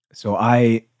 so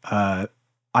I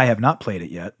have not played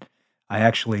it yet. I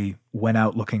actually went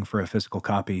out looking for a physical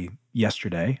copy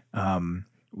yesterday,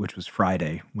 which was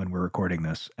Friday when we're recording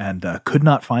this, and could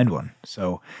not find one.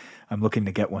 So I'm looking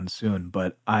to get one soon,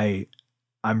 but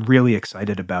I'm really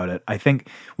excited about it. I think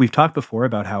we've talked before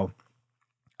about how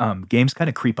games kind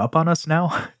of creep up on us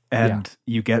now, and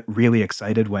you get really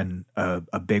excited when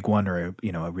a big one or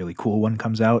a really cool one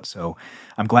comes out. So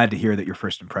I'm glad to hear that your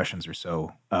first impressions are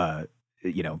so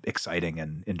exciting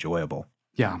and enjoyable.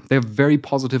 Yeah, they're very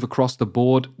positive across the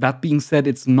board. That being said,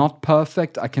 it's not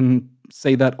perfect. I can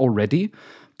say that already,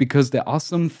 because there are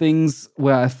some things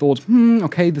where I thought,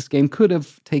 okay, this game could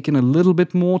have taken a little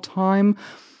bit more time.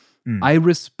 I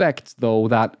respect, though,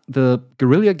 that the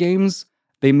Guerrilla Games,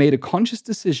 they made a conscious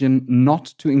decision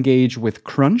not to engage with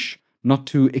crunch, not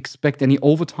to expect any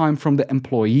overtime from the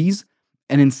employees,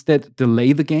 and instead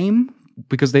delay the game,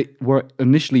 because they were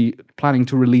initially planning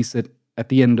to release it at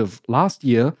the end of last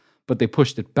year, but they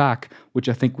pushed it back, which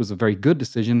I think was a very good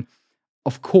decision.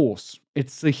 Of course,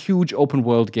 it's a huge open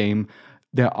world game.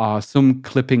 There are some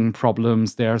clipping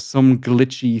problems. There are some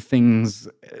glitchy things.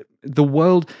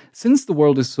 Since the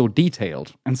world is so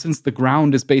detailed, and since the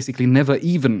ground is basically never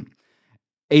even,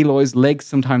 Aloy's legs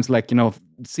sometimes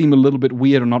seem a little bit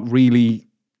weird or not really,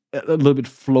 a little bit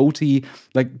floaty.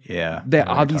 There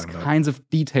are these kinds of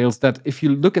details that if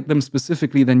you look at them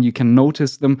specifically, then you can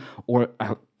notice them. Or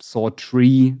I saw a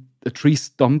tree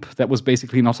stump that was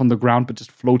basically not on the ground, but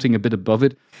just floating a bit above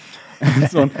it. And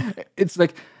so on. It's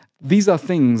like, these are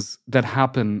things that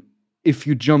happen if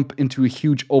you jump into a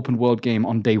huge open world game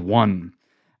on day one.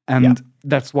 And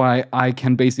that's why I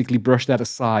can basically brush that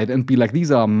aside and be like,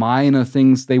 these are minor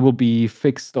things. They will be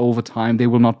fixed over time. They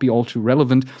will not be all too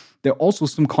relevant. There are also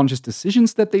some conscious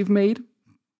decisions that they've made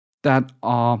that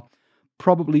are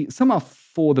probably, some are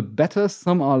for the better.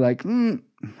 Some are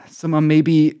some are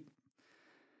maybe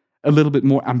a little bit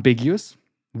more ambiguous.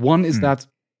 One is that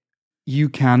you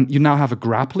now have a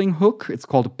grappling hook. It's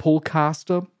called a pull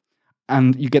caster.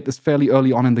 And you get this fairly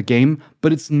early on in the game,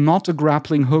 but it's not a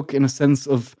grappling hook in a sense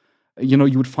of, you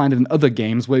would find it in other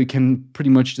games where you can pretty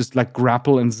much just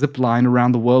grapple and zip line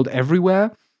around the world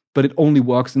everywhere, but it only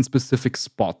works in specific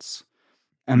spots.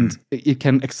 And it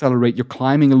can accelerate your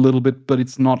climbing a little bit, but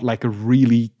it's not like a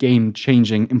really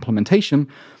game-changing implementation.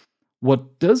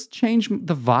 What does change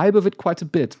the vibe of it quite a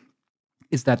bit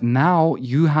is that now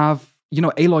you have,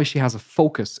 Aloy, she has a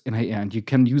focus in her hand. You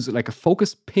can use it like a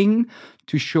focus ping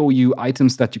to show you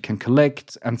items that you can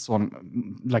collect and so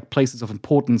on, like places of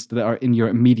importance that are in your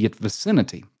immediate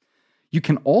vicinity. You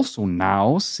can also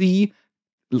now see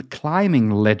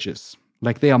climbing ledges.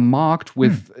 Like they are marked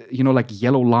with,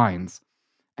 yellow lines.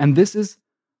 And this is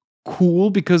cool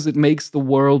because it makes the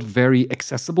world very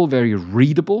accessible, very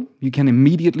readable. You can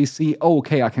immediately see, oh,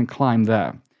 okay, I can climb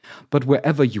there. But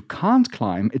wherever you can't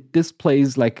climb, it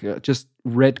displays just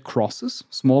red crosses,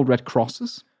 small red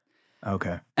crosses.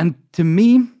 Okay. And to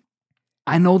me,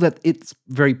 I know that it's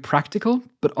very practical,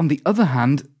 but on the other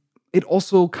hand, it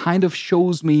also kind of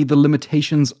shows me the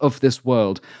limitations of this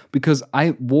world, because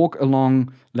I walk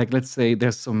along, let's say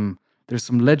there's some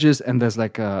ledges and there's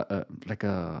a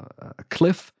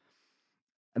cliff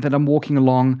that I'm walking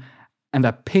along, and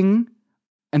I ping,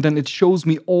 and then it shows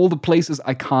me all the places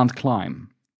I can't climb.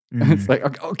 And it's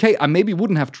like, okay, I maybe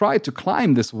wouldn't have tried to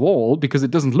climb this wall because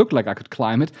it doesn't look like I could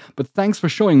climb it, but thanks for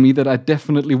showing me that I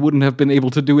definitely wouldn't have been able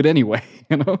to do it anyway,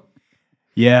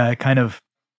 Yeah,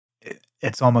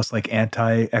 it's almost like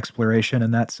anti-exploration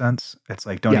in that sense. It's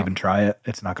like, don't even try it.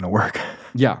 It's not going to work.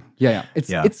 Yeah.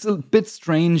 It's a bit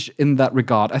strange in that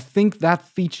regard. I think that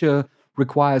feature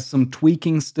requires some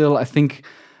tweaking still. I think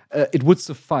it would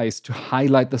suffice to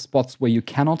highlight the spots where you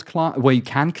cannot climb, where you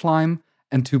can climb,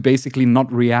 and to basically not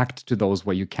react to those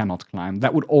where you cannot climb.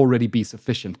 That would already be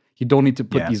sufficient. You don't need to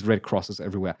put these red crosses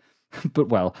everywhere.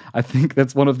 But I think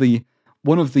that's one of the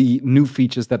new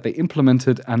features that they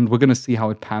implemented, and we're going to see how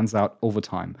it pans out over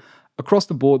time. Across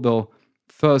the board, though,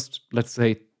 first, let's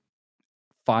say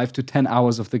 5 to 10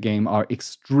 hours of the game are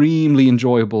extremely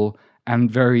enjoyable and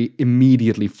very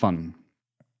immediately fun.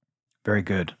 Very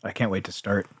good. I can't wait to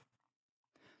start.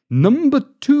 Number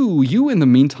 2, you in the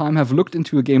meantime have looked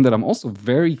into a game that I'm also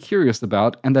very curious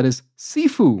about, and that is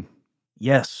Sifu.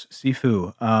 Yes,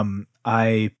 Sifu.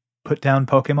 I put down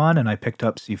Pokemon and I picked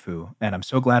up Sifu, and I'm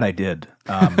so glad I did.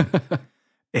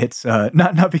 It's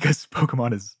not because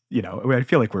Pokemon is, I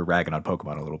feel like we're ragging on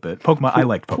Pokemon a little bit. I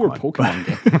liked Pokemon. Poor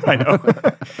Pokemon. I know.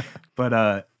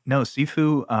 But no,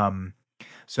 Sifu.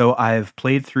 So I've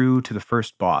played through to the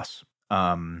first boss.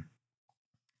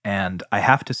 And I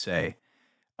have to say,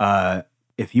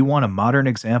 if you want a modern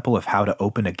example of how to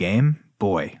open a game,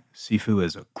 boy, Sifu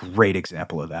is a great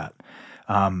example of that.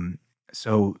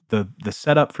 So the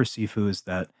setup for Sifu is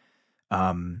that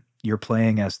you're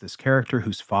playing as this character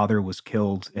whose father was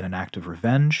killed in an act of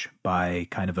revenge by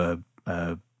kind of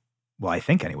well, I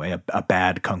think anyway, a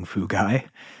bad kung fu guy.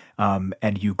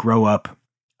 And you grow up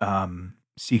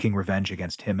seeking revenge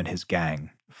against him and his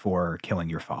gang for killing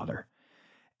your father.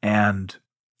 And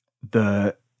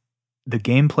the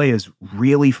gameplay is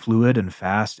really fluid and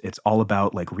fast. It's all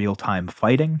about like real-time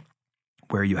fighting,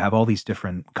 where you have all these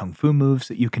different kung fu moves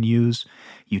that you can use.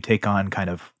 You take on kind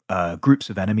of groups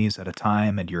of enemies at a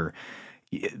time, and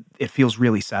it feels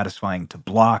really satisfying to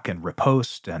block and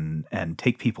riposte and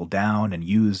take people down and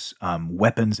use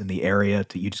weapons in the area.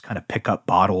 You just kind of pick up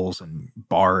bottles and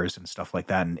bars and stuff like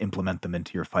that and implement them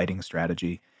into your fighting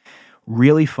strategy.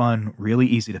 Really fun, really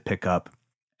easy to pick up.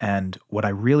 And what I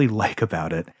really like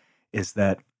about it is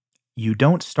that you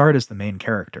don't start as the main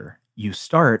character. You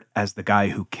start as the guy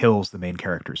who kills the main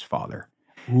character's father.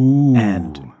 Ooh.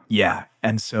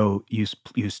 And so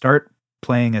you start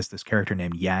playing as this character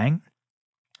named Yang,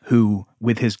 who,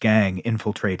 with his gang,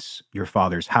 infiltrates your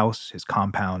father's house, his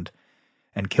compound,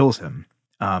 and kills him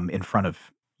in front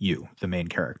of you, the main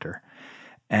character.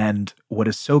 And what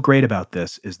is so great about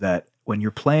this is that when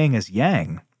you're playing as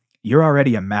Yang, you're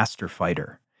already a master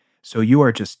fighter. So you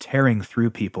are just tearing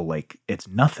through people like it's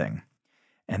nothing.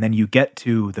 And then you get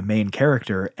to the main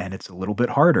character, and it's a little bit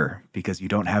harder because you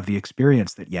don't have the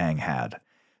experience that Yang had.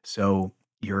 So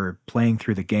you're playing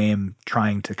through the game,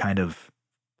 trying to kind of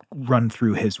run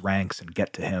through his ranks and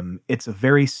get to him. It's a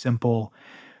very simple,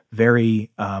 very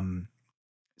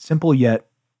simple yet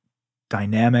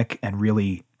dynamic and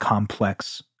really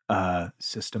complex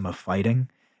system of fighting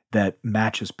that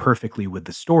matches perfectly with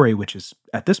the story, which is,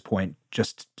 at this point,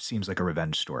 just seems like a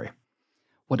revenge story.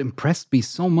 What impressed me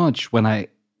so much when I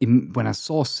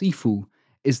saw Sifu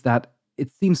is that it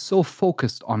seems so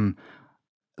focused on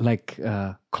like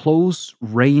close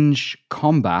range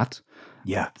combat.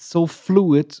 Yeah. So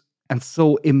fluid and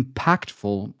so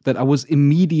impactful that I was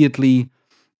immediately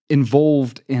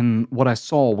involved in what I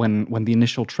saw when the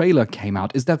initial trailer came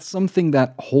out. Is that something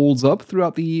that holds up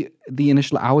throughout the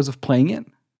initial hours of playing it?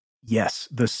 Yes,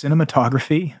 the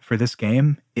cinematography for this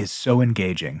game is so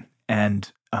engaging,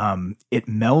 and it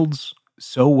melds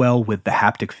so well with the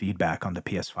haptic feedback on the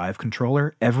PS5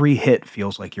 controller. Every hit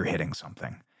feels like you're hitting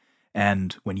something.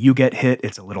 And when you get hit,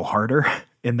 it's a little harder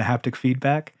in the haptic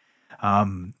feedback.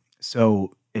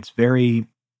 So it's very,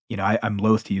 I'm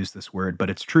loath to use this word, but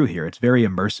it's true here. It's very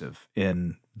immersive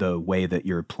in the way that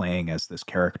you're playing as this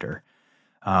character.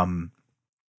 The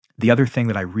other thing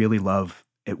that I really love,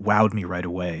 it wowed me right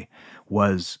away,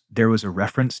 was there was a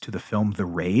reference to the film The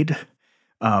Raid,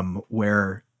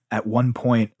 where at one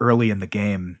point early in the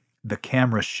game, the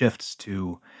camera shifts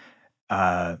to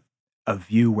a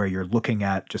view where you're looking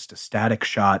at just a static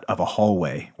shot of a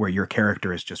hallway where your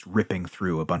character is just ripping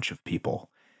through a bunch of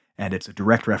people. And it's a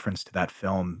direct reference to that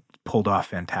film, pulled off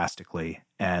fantastically.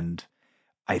 And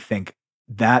I think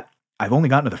that I've only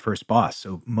gotten to the first boss,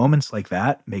 so moments like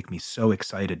that make me so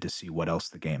excited to see what else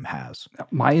the game has.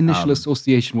 My initial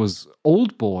association was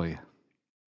Old Boy.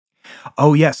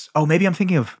 Oh, yes. Oh, maybe I'm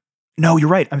thinking of... No, you're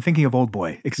right. I'm thinking of Old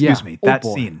Boy. Excuse me. That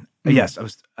scene. Mm. Yes,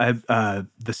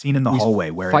 the scene in the hallway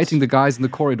where fighting the guys in the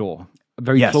corridor. A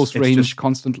very close range,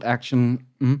 constant action.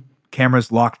 Mm.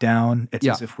 Cameras locked down. It's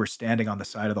as if we're standing on the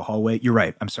side of the hallway. You're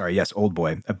right. I'm sorry. Yes, Old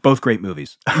Boy. Both great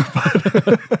movies.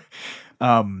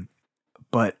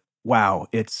 But wow,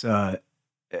 it's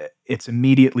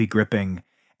immediately gripping.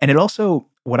 And it also,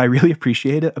 what I really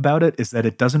appreciate about it is that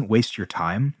it doesn't waste your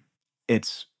time.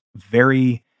 It's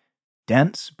very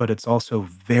dense, but it's also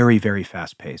very, very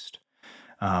fast paced.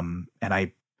 And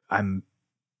I'm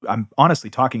honestly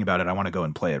talking about it. I want to go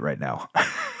and play it right now.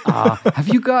 Have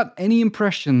you got any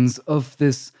impressions of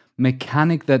this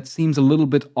mechanic that seems a little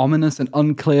bit ominous and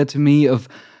unclear to me?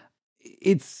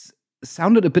 It's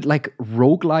sounded a bit like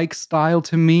roguelike style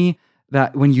to me,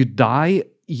 that when you die,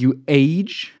 you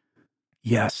age.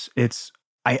 Yes,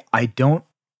 I don't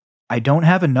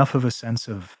have enough of a sense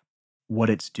of what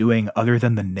it's doing other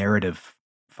than the narrative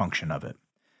function of it.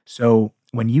 So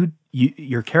when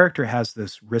your character has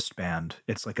this wristband,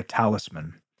 it's like a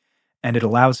talisman, and it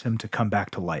allows him to come back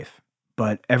to life.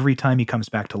 But every time he comes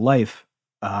back to life,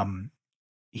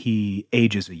 he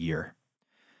ages a year.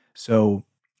 So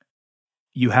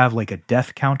you have like a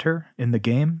death counter in the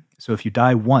game. So if you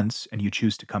die once and you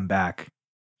choose to come back,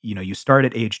 you start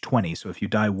at age 20. So if you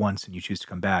die once and you choose to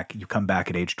come back, you come back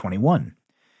at age 21.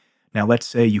 Now, let's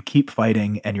say you keep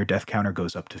fighting and your death counter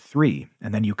goes up to 3,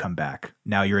 and then you come back.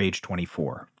 Now you're age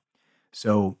 24.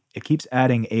 So it keeps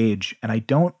adding age, and I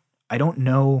don't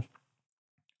know.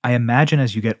 I imagine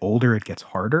as you get older, it gets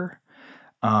harder.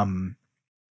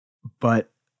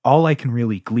 But all I can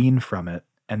really glean from it,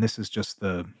 and this is just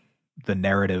the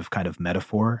narrative kind of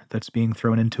metaphor that's being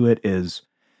thrown into it, is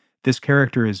this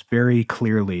character is very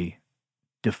clearly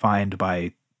defined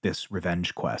by this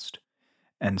revenge quest.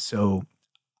 And so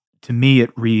to me,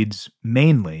 it reads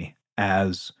mainly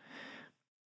as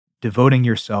devoting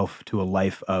yourself to a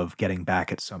life of getting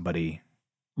back at somebody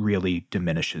really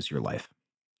diminishes your life.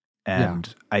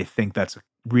 And I think that's a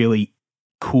really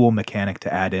cool mechanic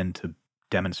to add in to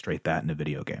demonstrate that in a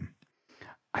video game.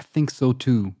 I think so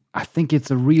too. I think it's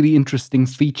a really interesting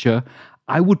feature.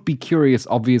 I would be curious,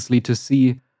 obviously, to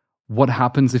see what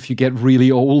happens if you get really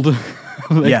old.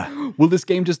 Will this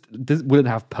game will it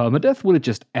have permadeath? Will it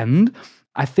just end?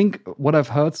 I think what I've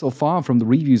heard so far from the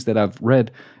reviews that I've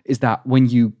read is that when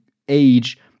you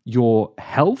age, your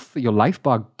health, your life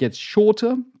bar gets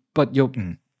shorter, but your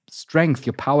strength,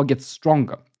 your power gets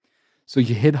stronger. So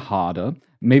you hit harder,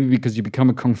 maybe because you become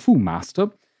a kung fu master.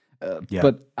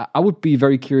 But I would be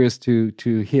very curious to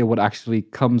hear what actually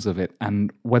comes of it,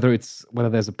 and whether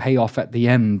there's a payoff at the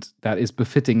end that is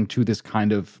befitting to this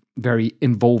kind of very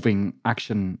involving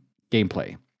action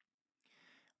gameplay.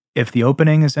 If the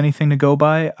opening is anything to go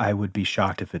by, I would be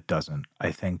shocked if it doesn't.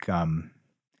 I think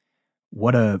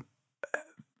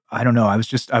I don't know. I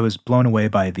was blown away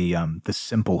by the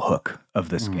simple hook of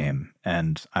this game,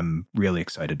 and I'm really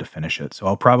excited to finish it. So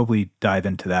I'll probably dive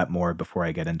into that more before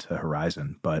I get into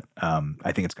Horizon, but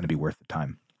I think it's going to be worth the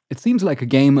time. It seems like a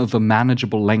game of a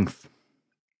manageable length.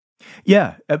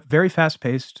 Yeah, very fast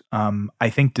paced. I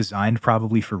think designed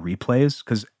probably for replays,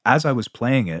 because as I was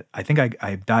playing it, I think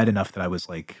I died enough that I was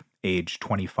like age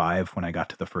 25 when I got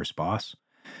to the first boss.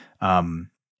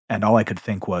 And all I could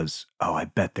think was, oh, I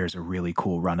bet there's a really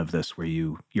cool run of this where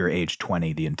you're age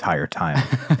 20 the entire time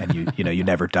and you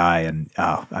never die. And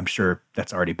I'm sure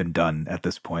that's already been done at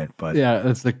this point. But yeah,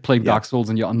 it's like playing Dark Souls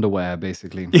in your underwear,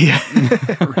 basically. Yeah,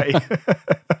 right.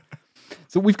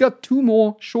 So we've got 2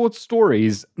 more short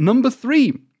stories. Number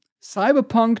 3,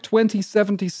 Cyberpunk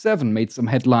 2077 made some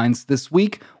headlines this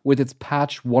week with its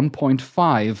patch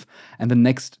 1.5 and the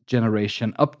next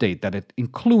generation update that it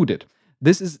included.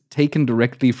 This is taken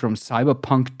directly from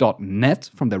cyberpunk.net,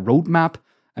 from their roadmap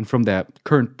and from their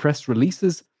current press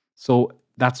releases. So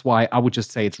that's why I would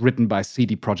just say it's written by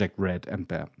CD Projekt Red and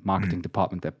their marketing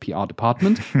department, their PR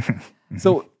department.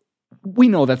 So we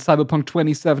know that Cyberpunk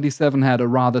 2077 had a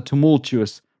rather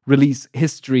tumultuous release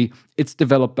history. It's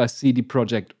developed by CD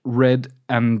Projekt Red,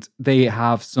 and they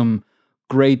have some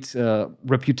great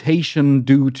reputation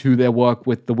due to their work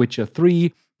with The Witcher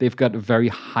 3. They've got a very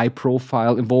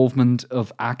high-profile involvement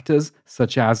of actors,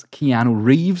 such as Keanu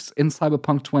Reeves in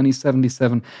Cyberpunk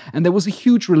 2077. And there was a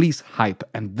huge release hype,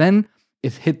 and then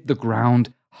it hit the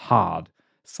ground hard.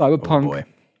 Cyberpunk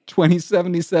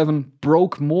 2077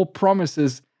 broke more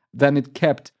promises than it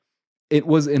kept. It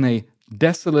was in a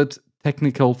desolate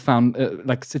technical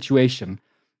situation.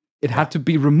 It had to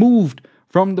be removed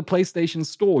from the PlayStation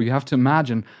Store. You have to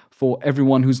imagine, for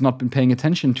everyone who's not been paying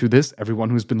attention to this, everyone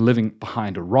who's been living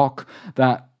behind a rock,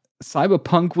 that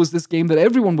Cyberpunk was this game that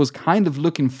everyone was kind of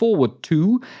looking forward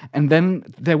to, and then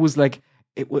there was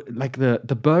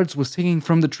the birds were singing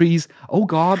from the trees, oh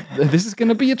God, this is going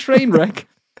to be a train wreck.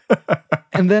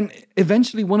 And then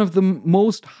eventually one of the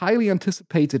most highly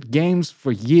anticipated games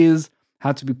for years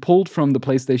had to be pulled from the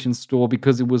PlayStation Store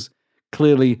because it was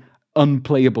clearly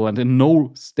unplayable and in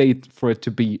no state for it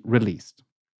to be released.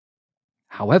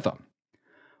 However,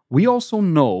 we also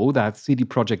know that CD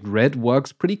Projekt Red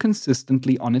works pretty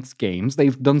consistently on its games.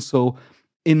 They've done so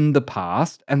in the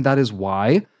past, and that is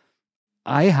why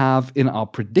I have, in our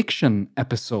prediction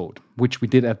episode, which we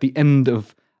did at the end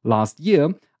of last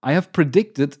year, I have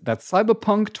predicted that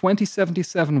Cyberpunk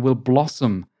 2077 will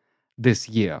blossom this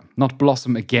year. Not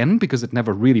blossom again, because it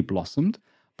never really blossomed,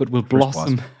 but will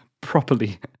blossom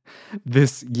properly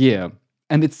this year.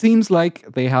 And it seems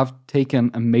like they have taken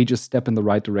a major step in the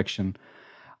right direction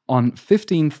on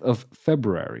 15th of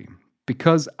February,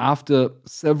 because after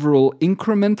several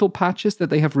incremental patches that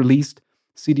they have released,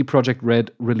 CD Projekt Red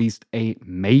released a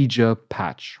major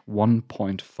patch,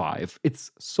 1.5.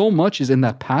 It's so much is in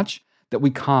that patch that we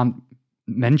can't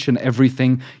mention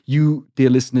everything. You, dear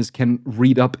listeners, can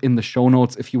read up in the show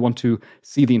notes if you want to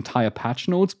see the entire patch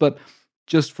notes. But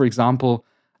just for example,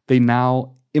 they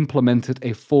now implemented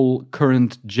a full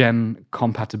current gen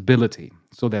compatibility.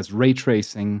 So there's ray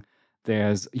tracing,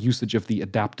 there's usage of the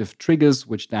adaptive triggers,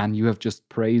 which Dan, you have just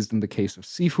praised in the case of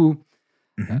Sifu.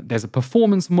 There's a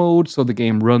performance mode, so the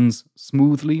game runs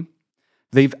smoothly.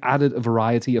 They've added a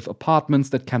variety of apartments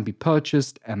that can be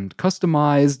purchased and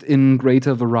customized in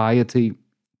greater variety.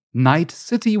 Night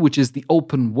City, which is the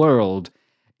open world,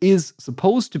 is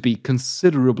supposed to be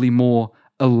considerably more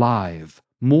alive.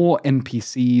 More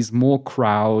NPCs, more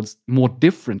crowds, more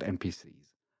different NPCs.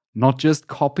 Not just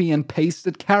copy and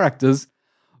pasted characters,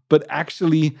 but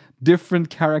actually different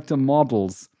character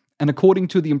models. And according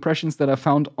to the impressions that I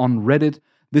found on Reddit,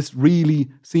 this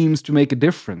really seems to make a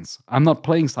difference. I'm not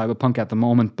playing Cyberpunk at the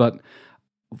moment, but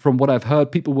from what I've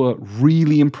heard, people were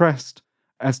really impressed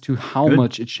as to how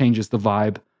much it changes the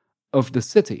vibe of the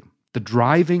city. The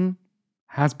driving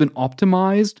has been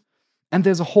optimized, and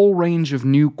there's a whole range of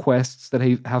new quests that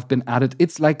have been added.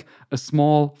 It's like a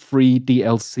small free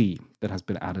DLC that has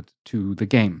been added to the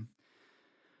game.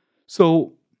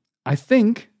 So I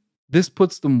think this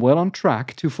puts them well on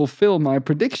track to fulfill my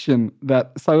prediction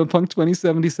that Cyberpunk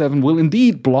 2077 will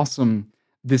indeed blossom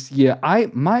this year.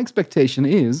 My expectation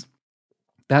is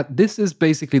that this is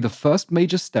basically the first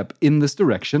major step in this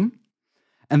direction,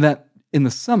 and that in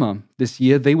the summer this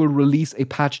year, they will release a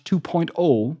patch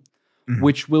 2.0,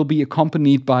 which will be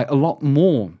accompanied by a lot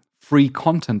more free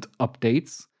content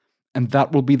updates, and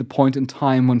that will be the point in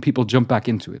time when people jump back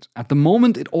into it. At the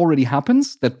moment, it already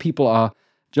happens that people are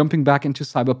jumping back into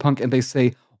Cyberpunk and they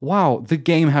say, wow, the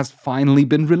game has finally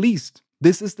been released.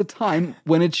 This is the time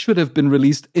when it should have been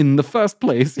released in the first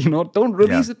place. Don't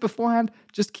release it beforehand.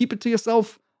 Just keep it to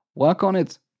yourself. Work on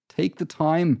it. Take the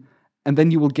time. And then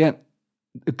you will get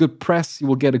a good press. You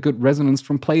will get a good resonance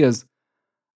from players.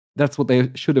 That's what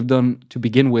they should have done to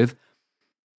begin with.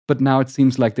 But now it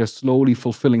seems like they're slowly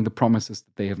fulfilling the promises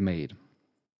that they have made.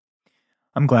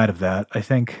 I'm glad of that. I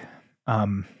think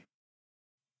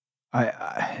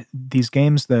these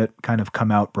games that kind of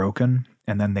come out broken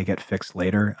and then they get fixed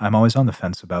later, I'm always on the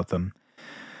fence about them.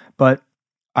 But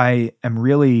I am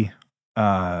really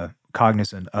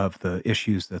cognizant of the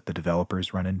issues that the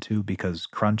developers run into because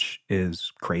crunch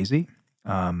is crazy.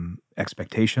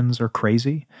 Expectations are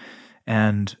crazy.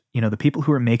 And, the people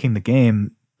who are making the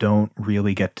game don't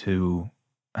really get to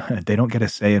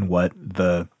say in what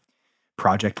the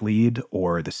project lead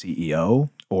or the CEO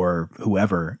or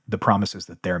whoever, the promises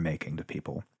that they're making to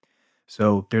people.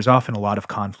 So there's often a lot of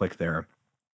conflict there.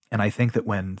 And I think that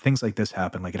when things like this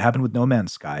happen, like it happened with No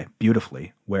Man's Sky,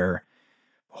 beautifully, where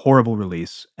horrible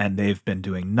release, and they've been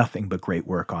doing nothing but great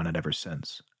work on it ever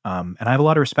since. And I have a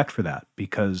lot of respect for that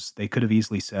because they could have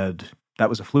easily said, that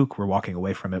was a fluke, we're walking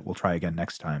away from it, we'll try again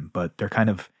next time. But they're kind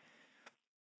of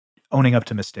owning up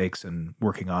to mistakes and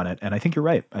working on it. And I think you're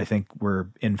right. I think we're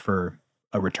in for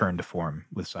a return to form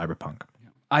with Cyberpunk.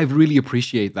 I really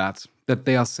appreciate that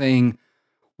they are saying,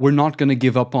 we're not going to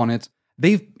give up on it.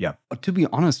 To be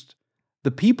honest,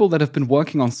 the people that have been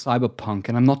working on Cyberpunk,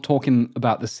 and I'm not talking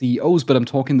about the CEOs, but I'm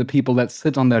talking the people that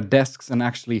sit on their desks and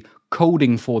actually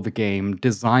coding for the game,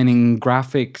 designing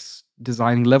graphics,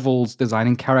 designing levels,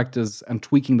 designing characters, and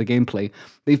tweaking the gameplay.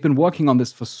 They've been working on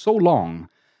this for so long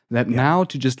that now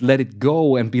to just let it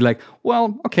go and be like,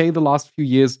 well, okay, the last few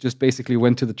years just basically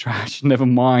went to the trash, never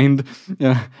mind.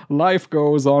 Life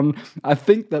goes on. I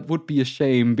think that would be a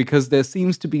shame because there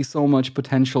seems to be so much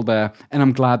potential there. And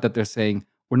I'm glad that they're saying,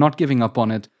 we're not giving up on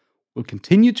it. We'll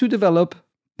continue to develop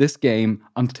this game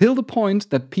until the point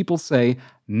that people say,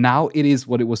 now it is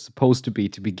what it was supposed to be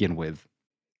to begin with.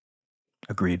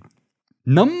 Agreed.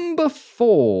 Number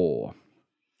 4.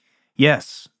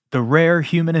 Yes, the rare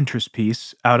human interest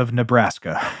piece out of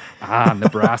Nebraska.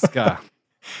 Nebraska.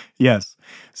 Yes.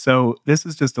 So this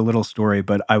is just a little story,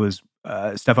 but I was,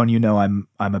 Stefan, I'm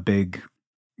a big,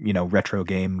 retro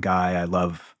game guy. I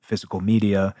love physical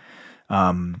media.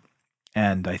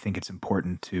 And I think it's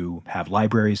important to have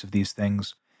libraries of these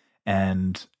things.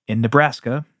 And in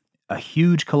Nebraska, a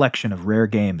huge collection of rare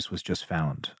games was just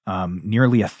found.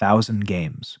 Nearly 1,000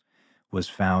 games was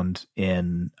found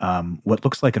in what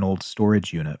looks like an old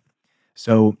storage unit.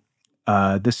 So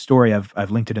this story,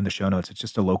 I've linked it in the show notes. It's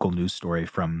just a local news story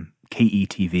from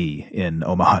KETV in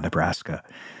Omaha, Nebraska.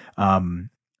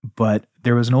 But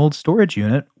there was an old storage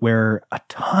unit where a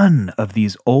ton of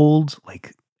these old,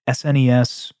 like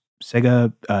SNES,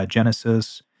 Sega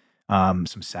Genesis,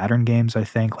 some Saturn games, I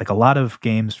think, like a lot of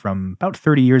games from about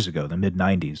 30 years ago, the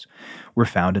mid-90s, were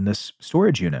found in this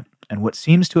storage unit. And what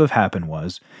seems to have happened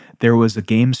was there was a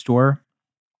game store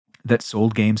that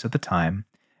sold games at the time,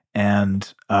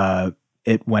 and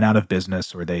it went out of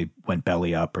business, or they went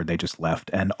belly up, or they just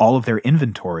left, and all of their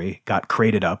inventory got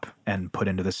crated up and put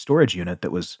into this storage unit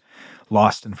that was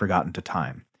lost and forgotten to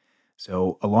time.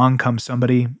 So along comes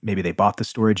somebody, maybe they bought the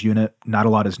storage unit, not a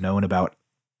lot is known about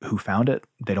who found it.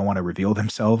 They don't want to reveal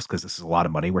themselves because this is a lot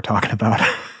of money we're talking about.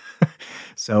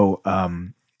 So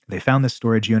they found this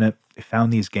storage unit, they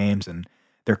found these games, and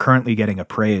they're currently getting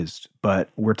appraised. But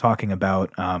we're talking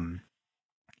about, a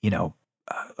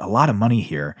lot of money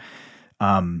here.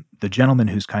 The gentleman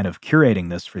who's kind of curating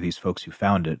this for these folks who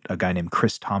found it, a guy named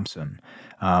Chris Thompson,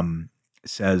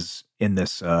 says in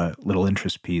this little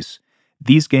interest piece,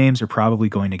 these games are probably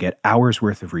going to get hours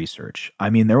worth of research.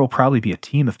 I mean, there will probably be a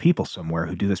team of people somewhere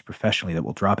who do this professionally that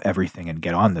will drop everything and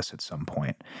get on this at some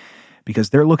point.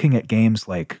 Because they're looking at games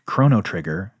like Chrono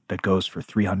Trigger that goes for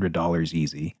 $300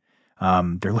 easy.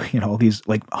 They're looking at all these,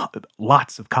 like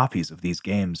lots of copies of these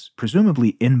games,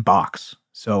 presumably in box.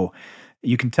 So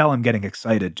you can tell I'm getting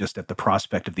excited just at the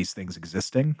prospect of these things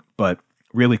existing, but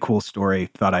really cool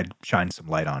story. Thought I'd shine some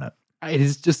light on it. It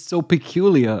is just so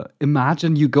peculiar.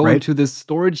 Imagine you go into this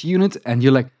storage unit and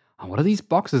you're like, oh, what are these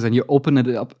boxes? And you open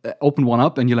one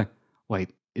up and you're like,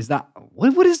 wait, is that,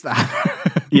 what is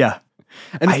that? Yeah.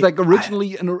 And it's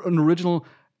originally an original,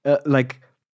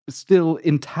 still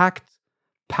intact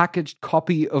packaged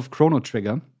copy of Chrono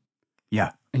Trigger.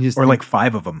 Yeah. Or like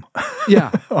 5 of them. Yeah.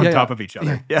 on top of each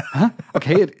other. Yeah. Huh?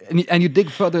 Okay. And you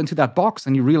dig further into that box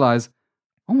and you realize,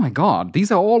 oh my God,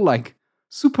 these are all like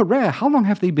super rare. How long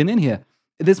have they been in here?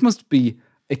 This must be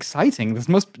exciting. This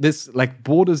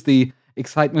borders the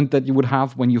excitement that you would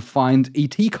have when you find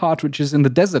ET cartridges in the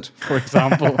desert, for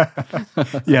example.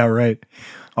 Yeah, right.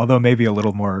 Although maybe a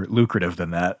little more lucrative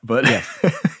than that. But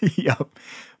yeah.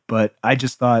 But I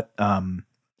just thought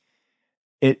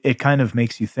it kind of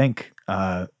makes you think,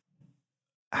 how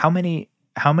many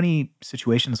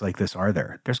situations like this are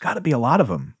there? There's got to be a lot of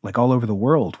them, like all over the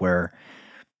world, where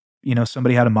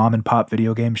somebody had a mom and pop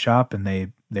video game shop and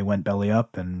they went belly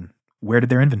up, and where did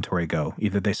their inventory go?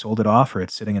 Either they sold it off or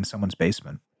it's sitting in someone's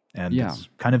basement. And it's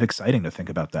kind of exciting to think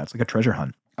about that. It's like a treasure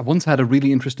hunt. I once had a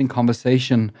really interesting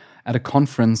conversation at a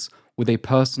conference with a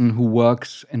person who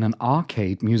works in an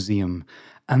arcade museum.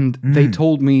 And they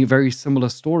told me very similar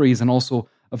stories, and also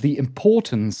of the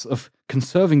importance of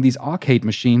conserving these arcade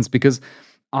machines, because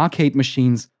arcade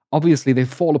machines, obviously, they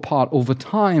fall apart over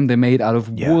time. They're made out of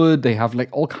wood. They have like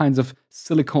all kinds of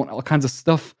silicone, all kinds of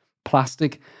stuff,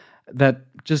 plastic, that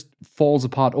just falls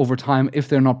apart over time if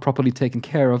they're not properly taken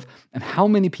care of. And how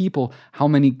many people,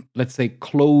 let's say,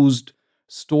 closed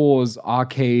stores,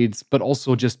 arcades, but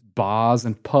also just bars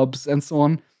and pubs and so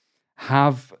on,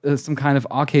 have some kind of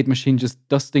arcade machine just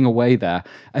dusting away there.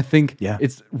 I think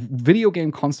it's video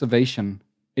game conservation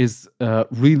is a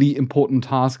really important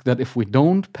task that if we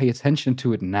don't pay attention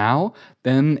to it now,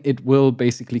 then it will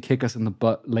basically kick us in the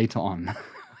butt later on.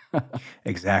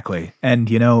 Exactly. And,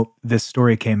 this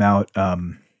story came out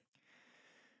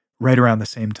right around the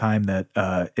same time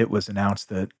that it was announced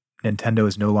that Nintendo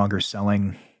is no longer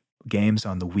selling games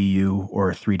on the Wii U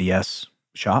or 3DS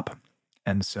shop.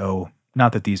 And so,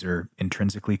 not that these are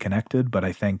intrinsically connected, but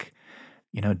I think,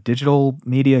 digital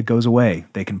media goes away.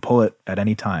 They can pull it at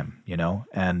any time,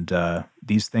 and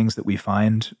these things that we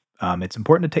find, it's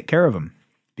important to take care of them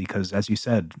because, as you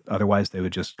said, otherwise they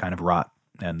would just kind of rot,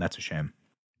 and that's a shame.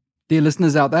 Dear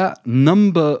listeners out there,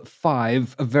 number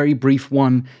 5, a very brief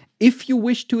one. If you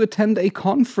wish to attend a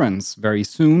conference very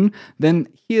soon, then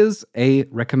here's a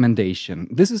recommendation.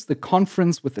 This is the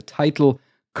conference with the title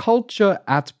Culture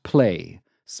at Play: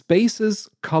 Spaces,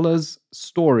 Colors,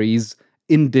 Stories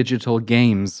in Digital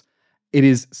Games. It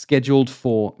is scheduled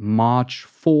for March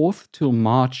 4th till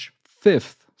March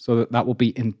 5th, so that will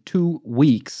be in 2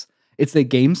 weeks. It's a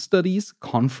game studies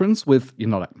conference with,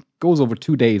 goes over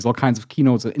 2 days, all kinds of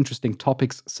keynotes and interesting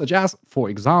topics, such as, for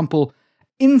example,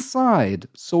 Inside,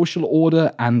 Social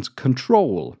Order and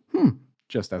Control.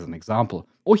 Just as an example.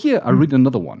 Or here, I read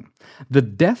another one. The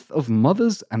Death of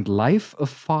Mothers and Life of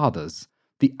Fathers.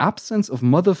 The Absence of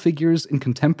Mother Figures in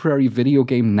Contemporary Video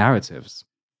Game Narratives.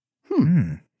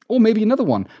 Or maybe another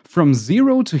one. From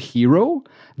Zero to Hero,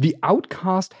 the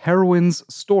outcast heroine's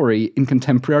story in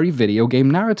contemporary video game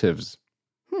narratives.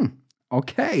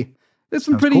 Okay. There's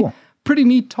some pretty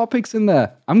neat topics in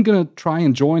there. I'm going to try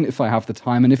and join if I have the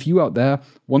time. And if you out there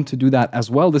want to do that as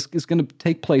well, this is going to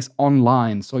take place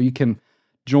online. So you can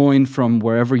join from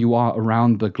wherever you are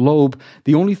around the globe.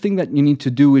 The only thing that you need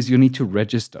to do is you need to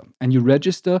register. And you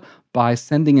register by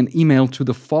sending an email to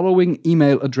the following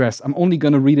email address. I'm only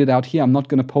going to read it out here. I'm not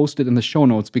going to post it in the show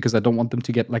notes because I don't want them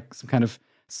to get like some kind of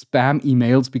spam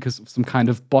emails because of some kind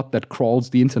of bot that crawls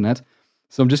the internet.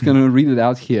 So I'm just going to read it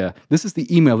out here. This is the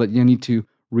email that you need to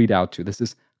read out to. This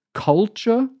is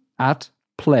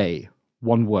culture@play,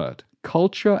 one word.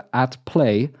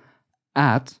 Culture@play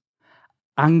at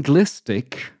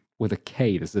Anglistic, with a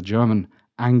K, this is a German,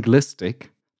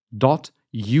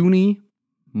 Anglistic.uni,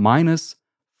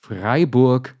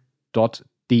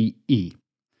 culture-freiburg.de.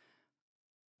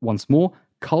 Once more,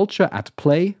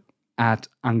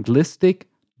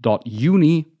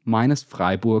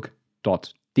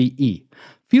 culture@play@anglistic.uni-freiburg.de.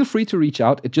 Feel free to reach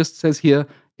out. It just says here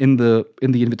in the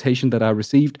invitation that I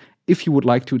received, if you would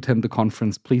like to attend the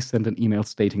conference, please send an email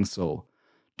stating so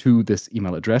to this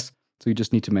email address. So you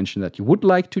just need to mention that you would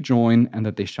like to join and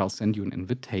that they shall send you an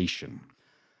invitation.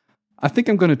 I think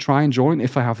I'm going to try and join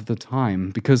if I have the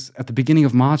time, because at the beginning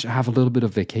of March, I have a little bit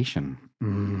of vacation.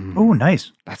 Oh,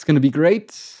 nice. That's going to be great.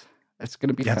 It's going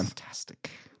to be fantastic.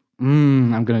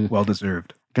 I'm going to...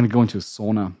 Well-deserved. Going to go into a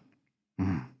sauna.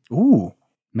 Ooh.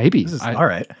 Maybe. All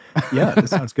right. Yeah,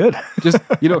 this sounds good. Just,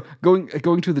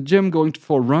 going to the gym, going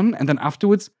for a run, and then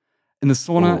afterwards in the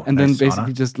sauna, and then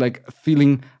basically just like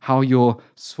feeling how your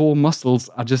sore muscles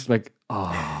are just like,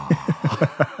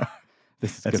 That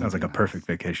sounds like a perfect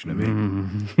vacation to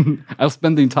me. I'll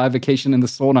spend the entire vacation in the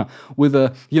sauna with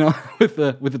a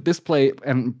display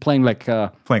and playing like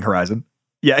playing Horizon.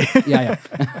 Yeah. Yeah.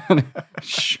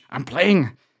 Shh, I'm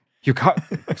playing. You can't.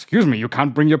 Excuse me. You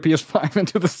can't bring your PS5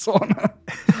 into the sauna.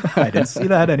 I didn't see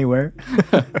that anywhere.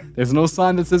 There's no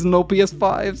sign that says no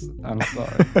PS5s. I'm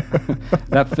sorry.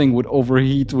 That thing would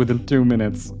overheat within 2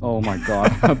 minutes. Oh my god,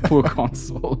 poor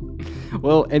console.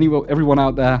 Well, anyway, everyone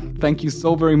out there, thank you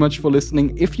so very much for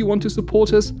listening. If you want to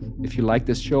support us, if you like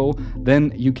this show,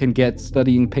 then you can get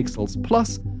Studying Pixels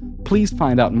Plus. Please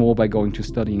find out more by going to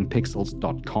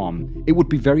studyingpixels.com. It would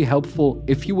be very helpful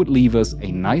if you would leave us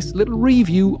a nice little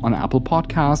review on Apple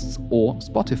Podcasts or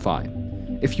Spotify.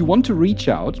 If you want to reach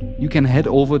out, you can head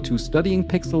over to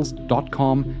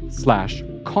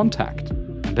studyingpixels.com/contact.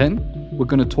 And then we're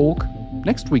going to talk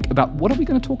next week about what are we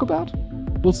going to talk about?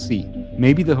 We'll see.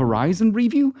 Maybe the Horizon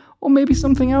review or maybe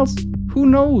something else. Who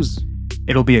knows?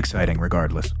 It'll be exciting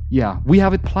regardless. Yeah, we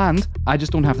have it planned. I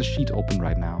just don't have the sheet open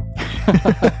right now.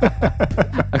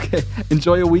 Okay,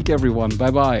 enjoy your week, everyone.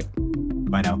 Bye-bye.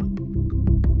 Bye now.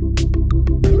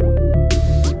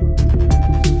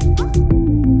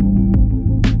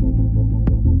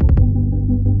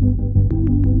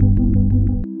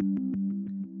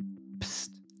 Psst.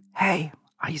 Hey,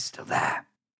 are you still there?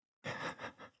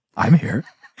 I'm here.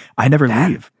 I never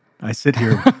leave. I sit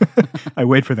here. I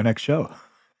wait for the next show.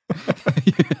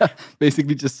 Yeah,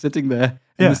 basically just sitting there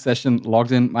in the session,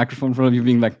 logged in, microphone in front of you,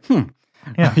 being like,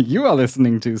 you are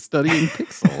listening to Studying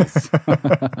Pixels.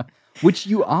 Which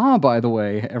you are, by the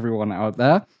way, everyone out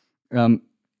there.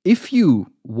 If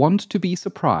you want to be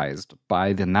surprised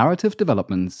by the narrative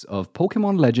developments of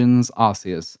Pokemon Legends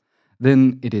Arceus,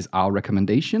 then it is our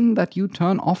recommendation that you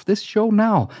turn off this show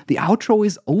now. The outro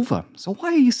is over, so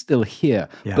why are you still here?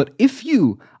 Yeah. But if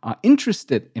you are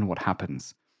interested in what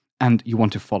happens, and you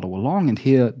want to follow along and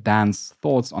hear Dan's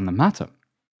thoughts on the matter,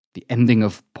 the ending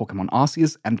of Pokemon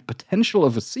Arceus and potential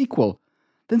of a sequel,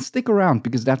 then stick around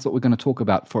because that's what we're going to talk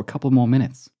about for a couple more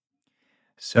minutes.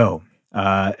 So,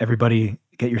 everybody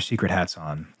get your secret hats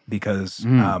on because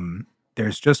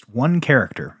there's just one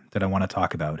character that I want to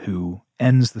talk about who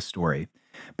ends the story,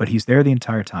 but he's there the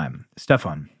entire time.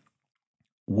 Stefan,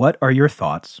 what are your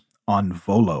thoughts on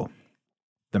Volo,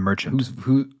 the merchant? Who's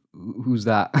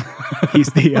that? He's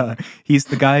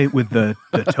the guy with the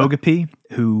Togepi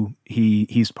who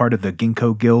he's part of the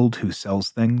Ginkgo Guild who sells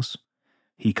things.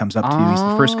 He comes up to you. He's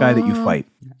the first guy that you fight.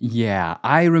 Yeah,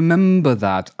 I remember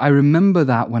that. I remember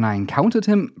that when I encountered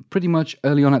him pretty much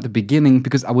early on at the beginning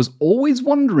because I was always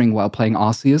wondering while playing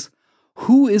Arceus,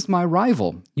 who is my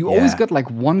rival? You always got like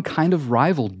one kind of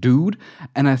rival dude,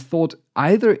 and I thought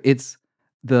either it's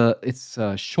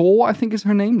Shaw, I think is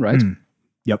her name, right?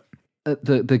 Yep.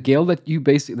 The girl that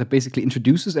basically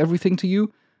introduces everything to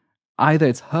you, either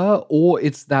it's her or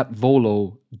it's that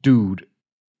Volo dude.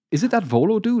 Is it that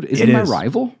Volo dude? Is it my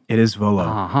rival? It is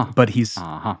Volo. But it's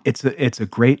a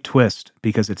great twist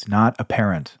because it's not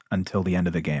apparent until the end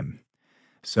of the game.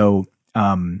 So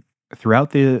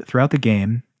throughout the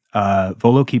game,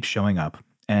 Volo keeps showing up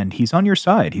and he's on your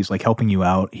side. He's like helping you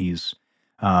out. He's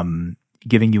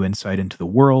giving you insight into the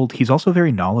world. He's also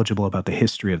very knowledgeable about the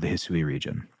history of the Hisui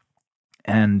region.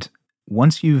 And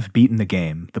once you've beaten the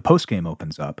game, the post-game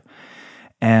opens up.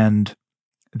 And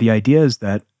the idea is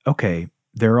that, okay,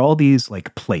 there are all these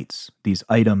like plates, these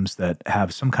items that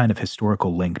have some kind of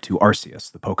historical link to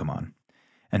Arceus, the Pokemon.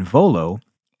 And Volo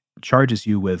charges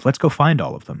you with, let's go find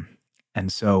all of them.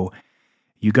 And so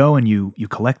you go and you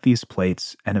collect these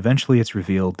plates, and eventually it's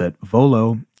revealed that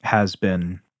Volo has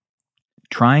been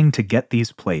trying to get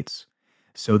these plates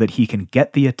so that he can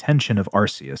get the attention of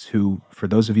Arceus, who, for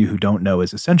those of you who don't know,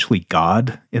 is essentially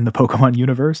God in the Pokemon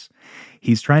universe.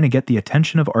 He's trying to get the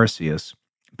attention of Arceus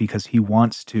because he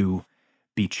wants to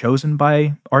be chosen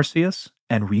by Arceus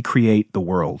and recreate the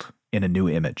world in a new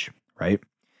image, right?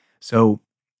 So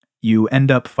you end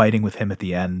up fighting with him at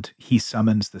the end. He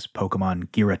summons this Pokemon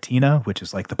Giratina, which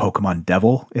is like the Pokemon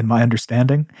devil in my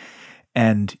understanding.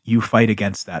 And you fight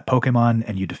against that Pokemon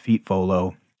and you defeat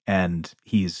Volo, and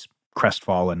he's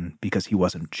crestfallen because he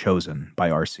wasn't chosen by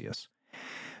Arceus.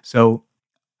 So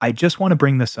I just want to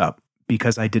bring this up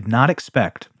because I did not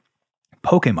expect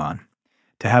Pokemon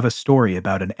to have a story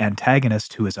about an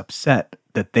antagonist who is upset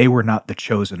that they were not the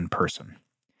chosen person.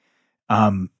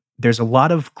 There's a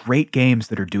lot of great games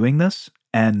that are doing this,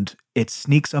 and it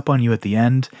sneaks up on you at the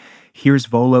end. Here's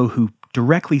Volo, who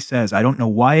directly says, I don't know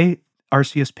why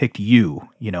Arceus picked you,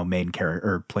 main character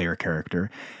or player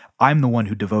character. I'm the one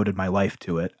who devoted my life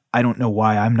to it. I don't know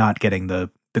why I'm not getting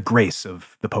the grace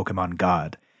of the Pokemon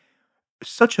God.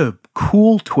 Such a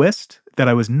cool twist that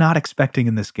I was not expecting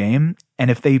in this game. And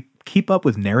if they keep up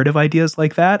with narrative ideas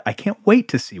like that, I can't wait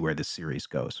to see where this series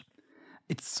goes.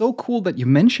 It's so cool that you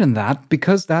mention that,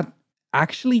 because that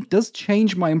actually does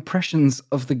change my impressions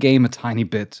of the game a tiny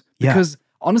bit. Because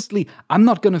honestly, I'm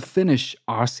not going to finish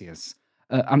Arceus.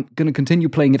 I'm going to continue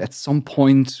playing it at some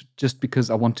point just because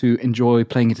I want to enjoy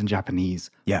playing it in Japanese.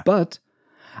 Yeah. But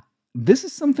this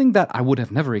is something that I would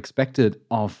have never expected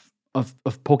of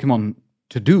Pokemon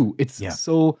to do. It's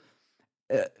so...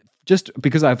 just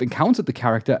because I've encountered the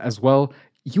character as well,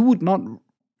 you would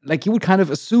kind of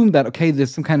assume that, okay,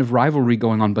 there's some kind of rivalry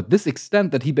going on, but this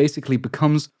extent that he basically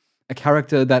becomes a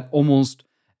character that almost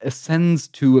ascends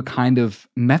to a kind of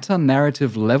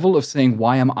meta-narrative level of saying,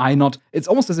 why am I not... It's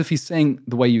almost as if he's saying,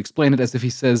 the way you explain it, as if he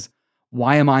says,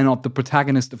 why am I not the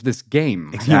protagonist of this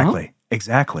game?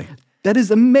 Exactly. That is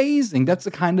amazing. That's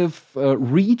a kind of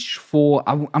reach for,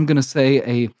 I'm going to say,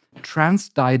 a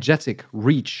transdiegetic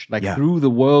reach, through the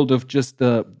world of just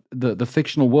the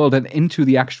fictional world and into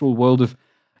the actual world of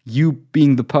you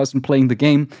being the person playing the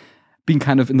game, being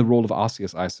kind of in the role of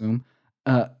Arceus, I assume.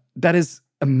 That is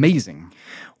amazing.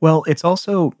 Well, it's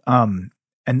also,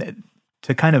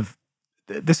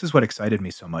 this is what excited me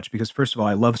so much, because first of all,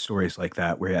 I love stories like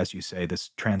that, where, as you say,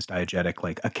 this transdiegetic,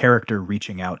 like a character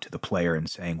reaching out to the player and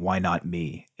saying, why not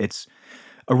me? It's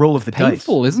a roll of the dice.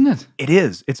 Painful, isn't it? It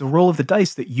is. It's a roll of the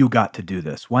dice that you got to do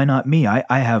this. Why not me? I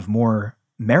have more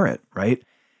merit, right?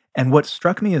 And what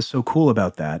struck me as so cool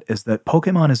about that is that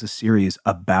Pokemon is a series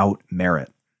about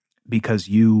merit, because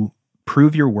you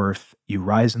prove your worth, you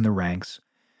rise in the ranks,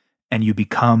 and you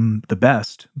become the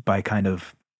best by kind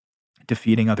of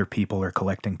defeating other people or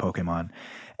collecting Pokemon.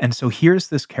 And so here's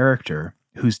this character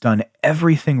who's done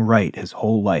everything right his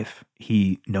whole life.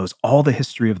 He knows all the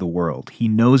history of the world. He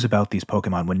knows about these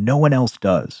Pokemon when no one else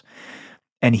does.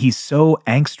 And he's so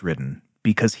angst-ridden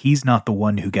because he's not the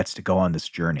one who gets to go on this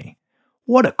journey.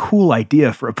 What a cool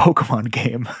idea for a Pokemon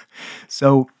game.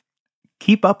 So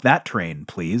keep up that train,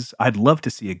 please. I'd love to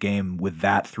see a game with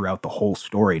that throughout the whole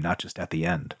story, not just at the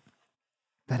end.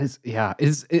 That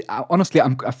is, honestly,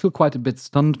 I feel quite a bit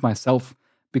stunned myself,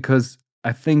 because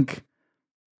I think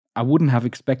I wouldn't have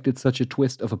expected such a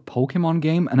twist of a Pokemon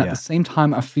game. And at the same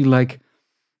time, I feel like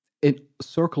it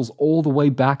circles all the way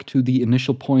back to the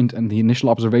initial point and the initial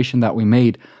observation that we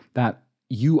made, that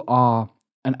you are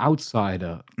an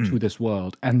outsider to this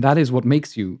world. And that is what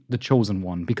makes you the chosen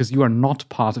one, because you are not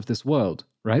part of this world,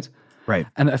 right? Right.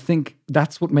 And I think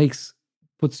that's what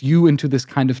puts you into this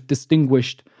kind of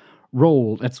distinguished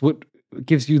role. That's what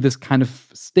gives you this kind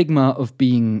of stigma of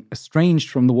being estranged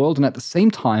from the world. And at the same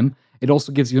time, it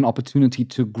also gives you an opportunity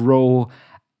to grow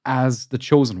as the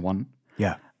chosen one.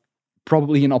 Yeah.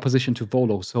 Probably in opposition to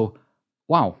Volo. So,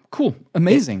 wow, cool,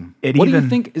 amazing. What do you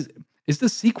think? Is the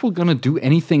sequel going to do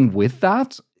anything with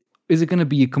that? Is it going to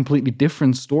be a completely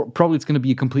different story? Probably it's going to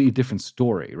be a completely different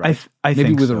story, right? I Maybe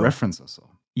think with so. a reference or so.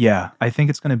 Yeah, I think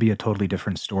it's going to be a totally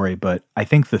different story, but I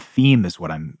think the theme is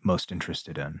what I'm most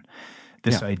interested in.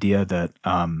 This idea that,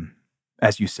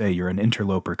 as you say, you're an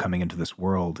interloper coming into this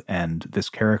world, and this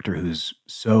character who's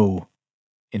so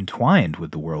entwined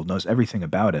with the world, knows everything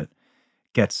about it,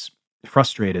 gets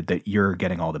frustrated that you're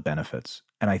getting all the benefits.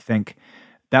 And I think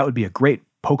that would be a great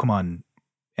Pokemon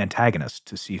antagonist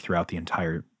to see throughout the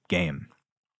entire game.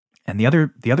 And the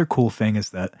other cool thing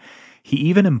is that he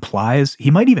even implies,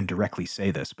 he might even directly say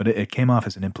this, but it came off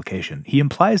as an implication. He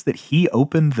implies that he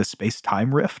opened the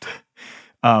space-time rift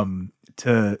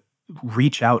to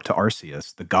reach out to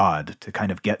Arceus, the god, to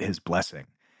kind of get his blessing.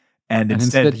 And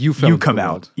instead you come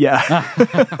out. Yeah.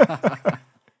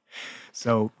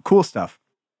 So cool stuff.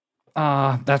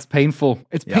 That's painful.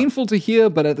 It's painful to hear,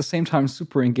 but at the same time,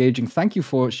 super engaging. Thank you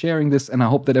for sharing this, and I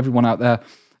hope that everyone out there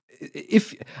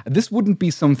if this wouldn't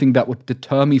be something that would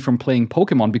deter me from playing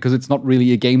Pokemon, because it's not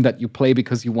really a game that you play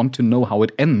because you want to know how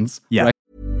it ends. Yeah. Right?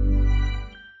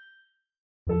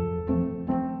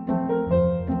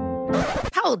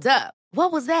 Hold up.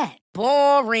 What was that?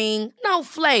 Boring. No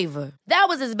flavor. That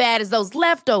was as bad as those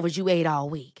leftovers you ate all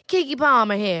week. Keke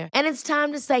Palmer here, and it's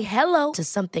time to say hello to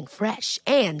something fresh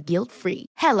and guilt-free.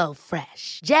 Hello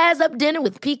Fresh. Jazz up dinner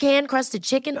with pecan-crusted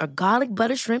chicken or garlic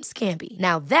butter shrimp scampi.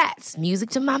 Now that's music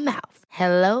to my mouth.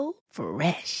 Hello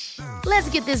Fresh. Let's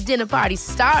get this dinner party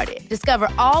started. Discover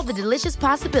all the delicious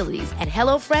possibilities at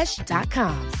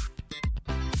hellofresh.com.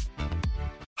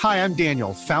 Hi, I'm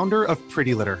Daniel, founder of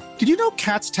Pretty Litter. Did you know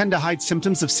cats tend to hide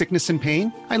symptoms of sickness and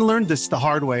pain? I learned this the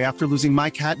hard way after losing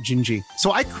my cat, Gingy.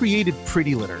 So I created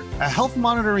Pretty Litter, a health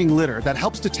monitoring litter that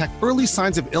helps detect early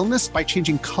signs of illness by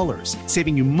changing colors,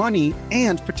 saving you money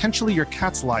and potentially your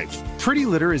cat's life. Pretty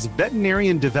Litter is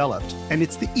veterinarian developed, and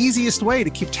it's the easiest way to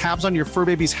keep tabs on your fur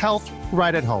baby's health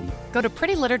right at home. Go to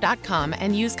prettylitter.com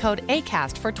and use code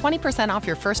ACAST for 20% off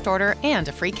your first order and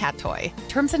a free cat toy.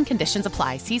 Terms and conditions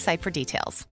apply. See site for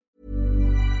details.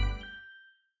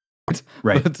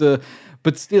 Right.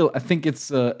 But still, I think it's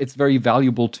very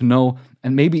valuable to know,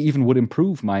 and maybe even would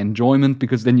improve my enjoyment,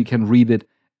 because then you can read it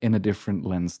in a different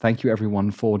lens. Thank you,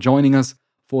 everyone, for joining us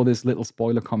for this little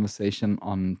spoiler conversation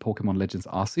on Pokemon Legends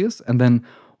Arceus. And then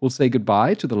we'll say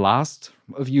goodbye to the last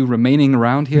of you remaining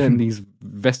around here in these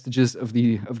vestiges of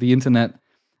the internet.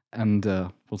 And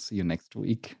we'll see you next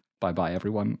week. Bye-bye,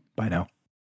 everyone. Bye now.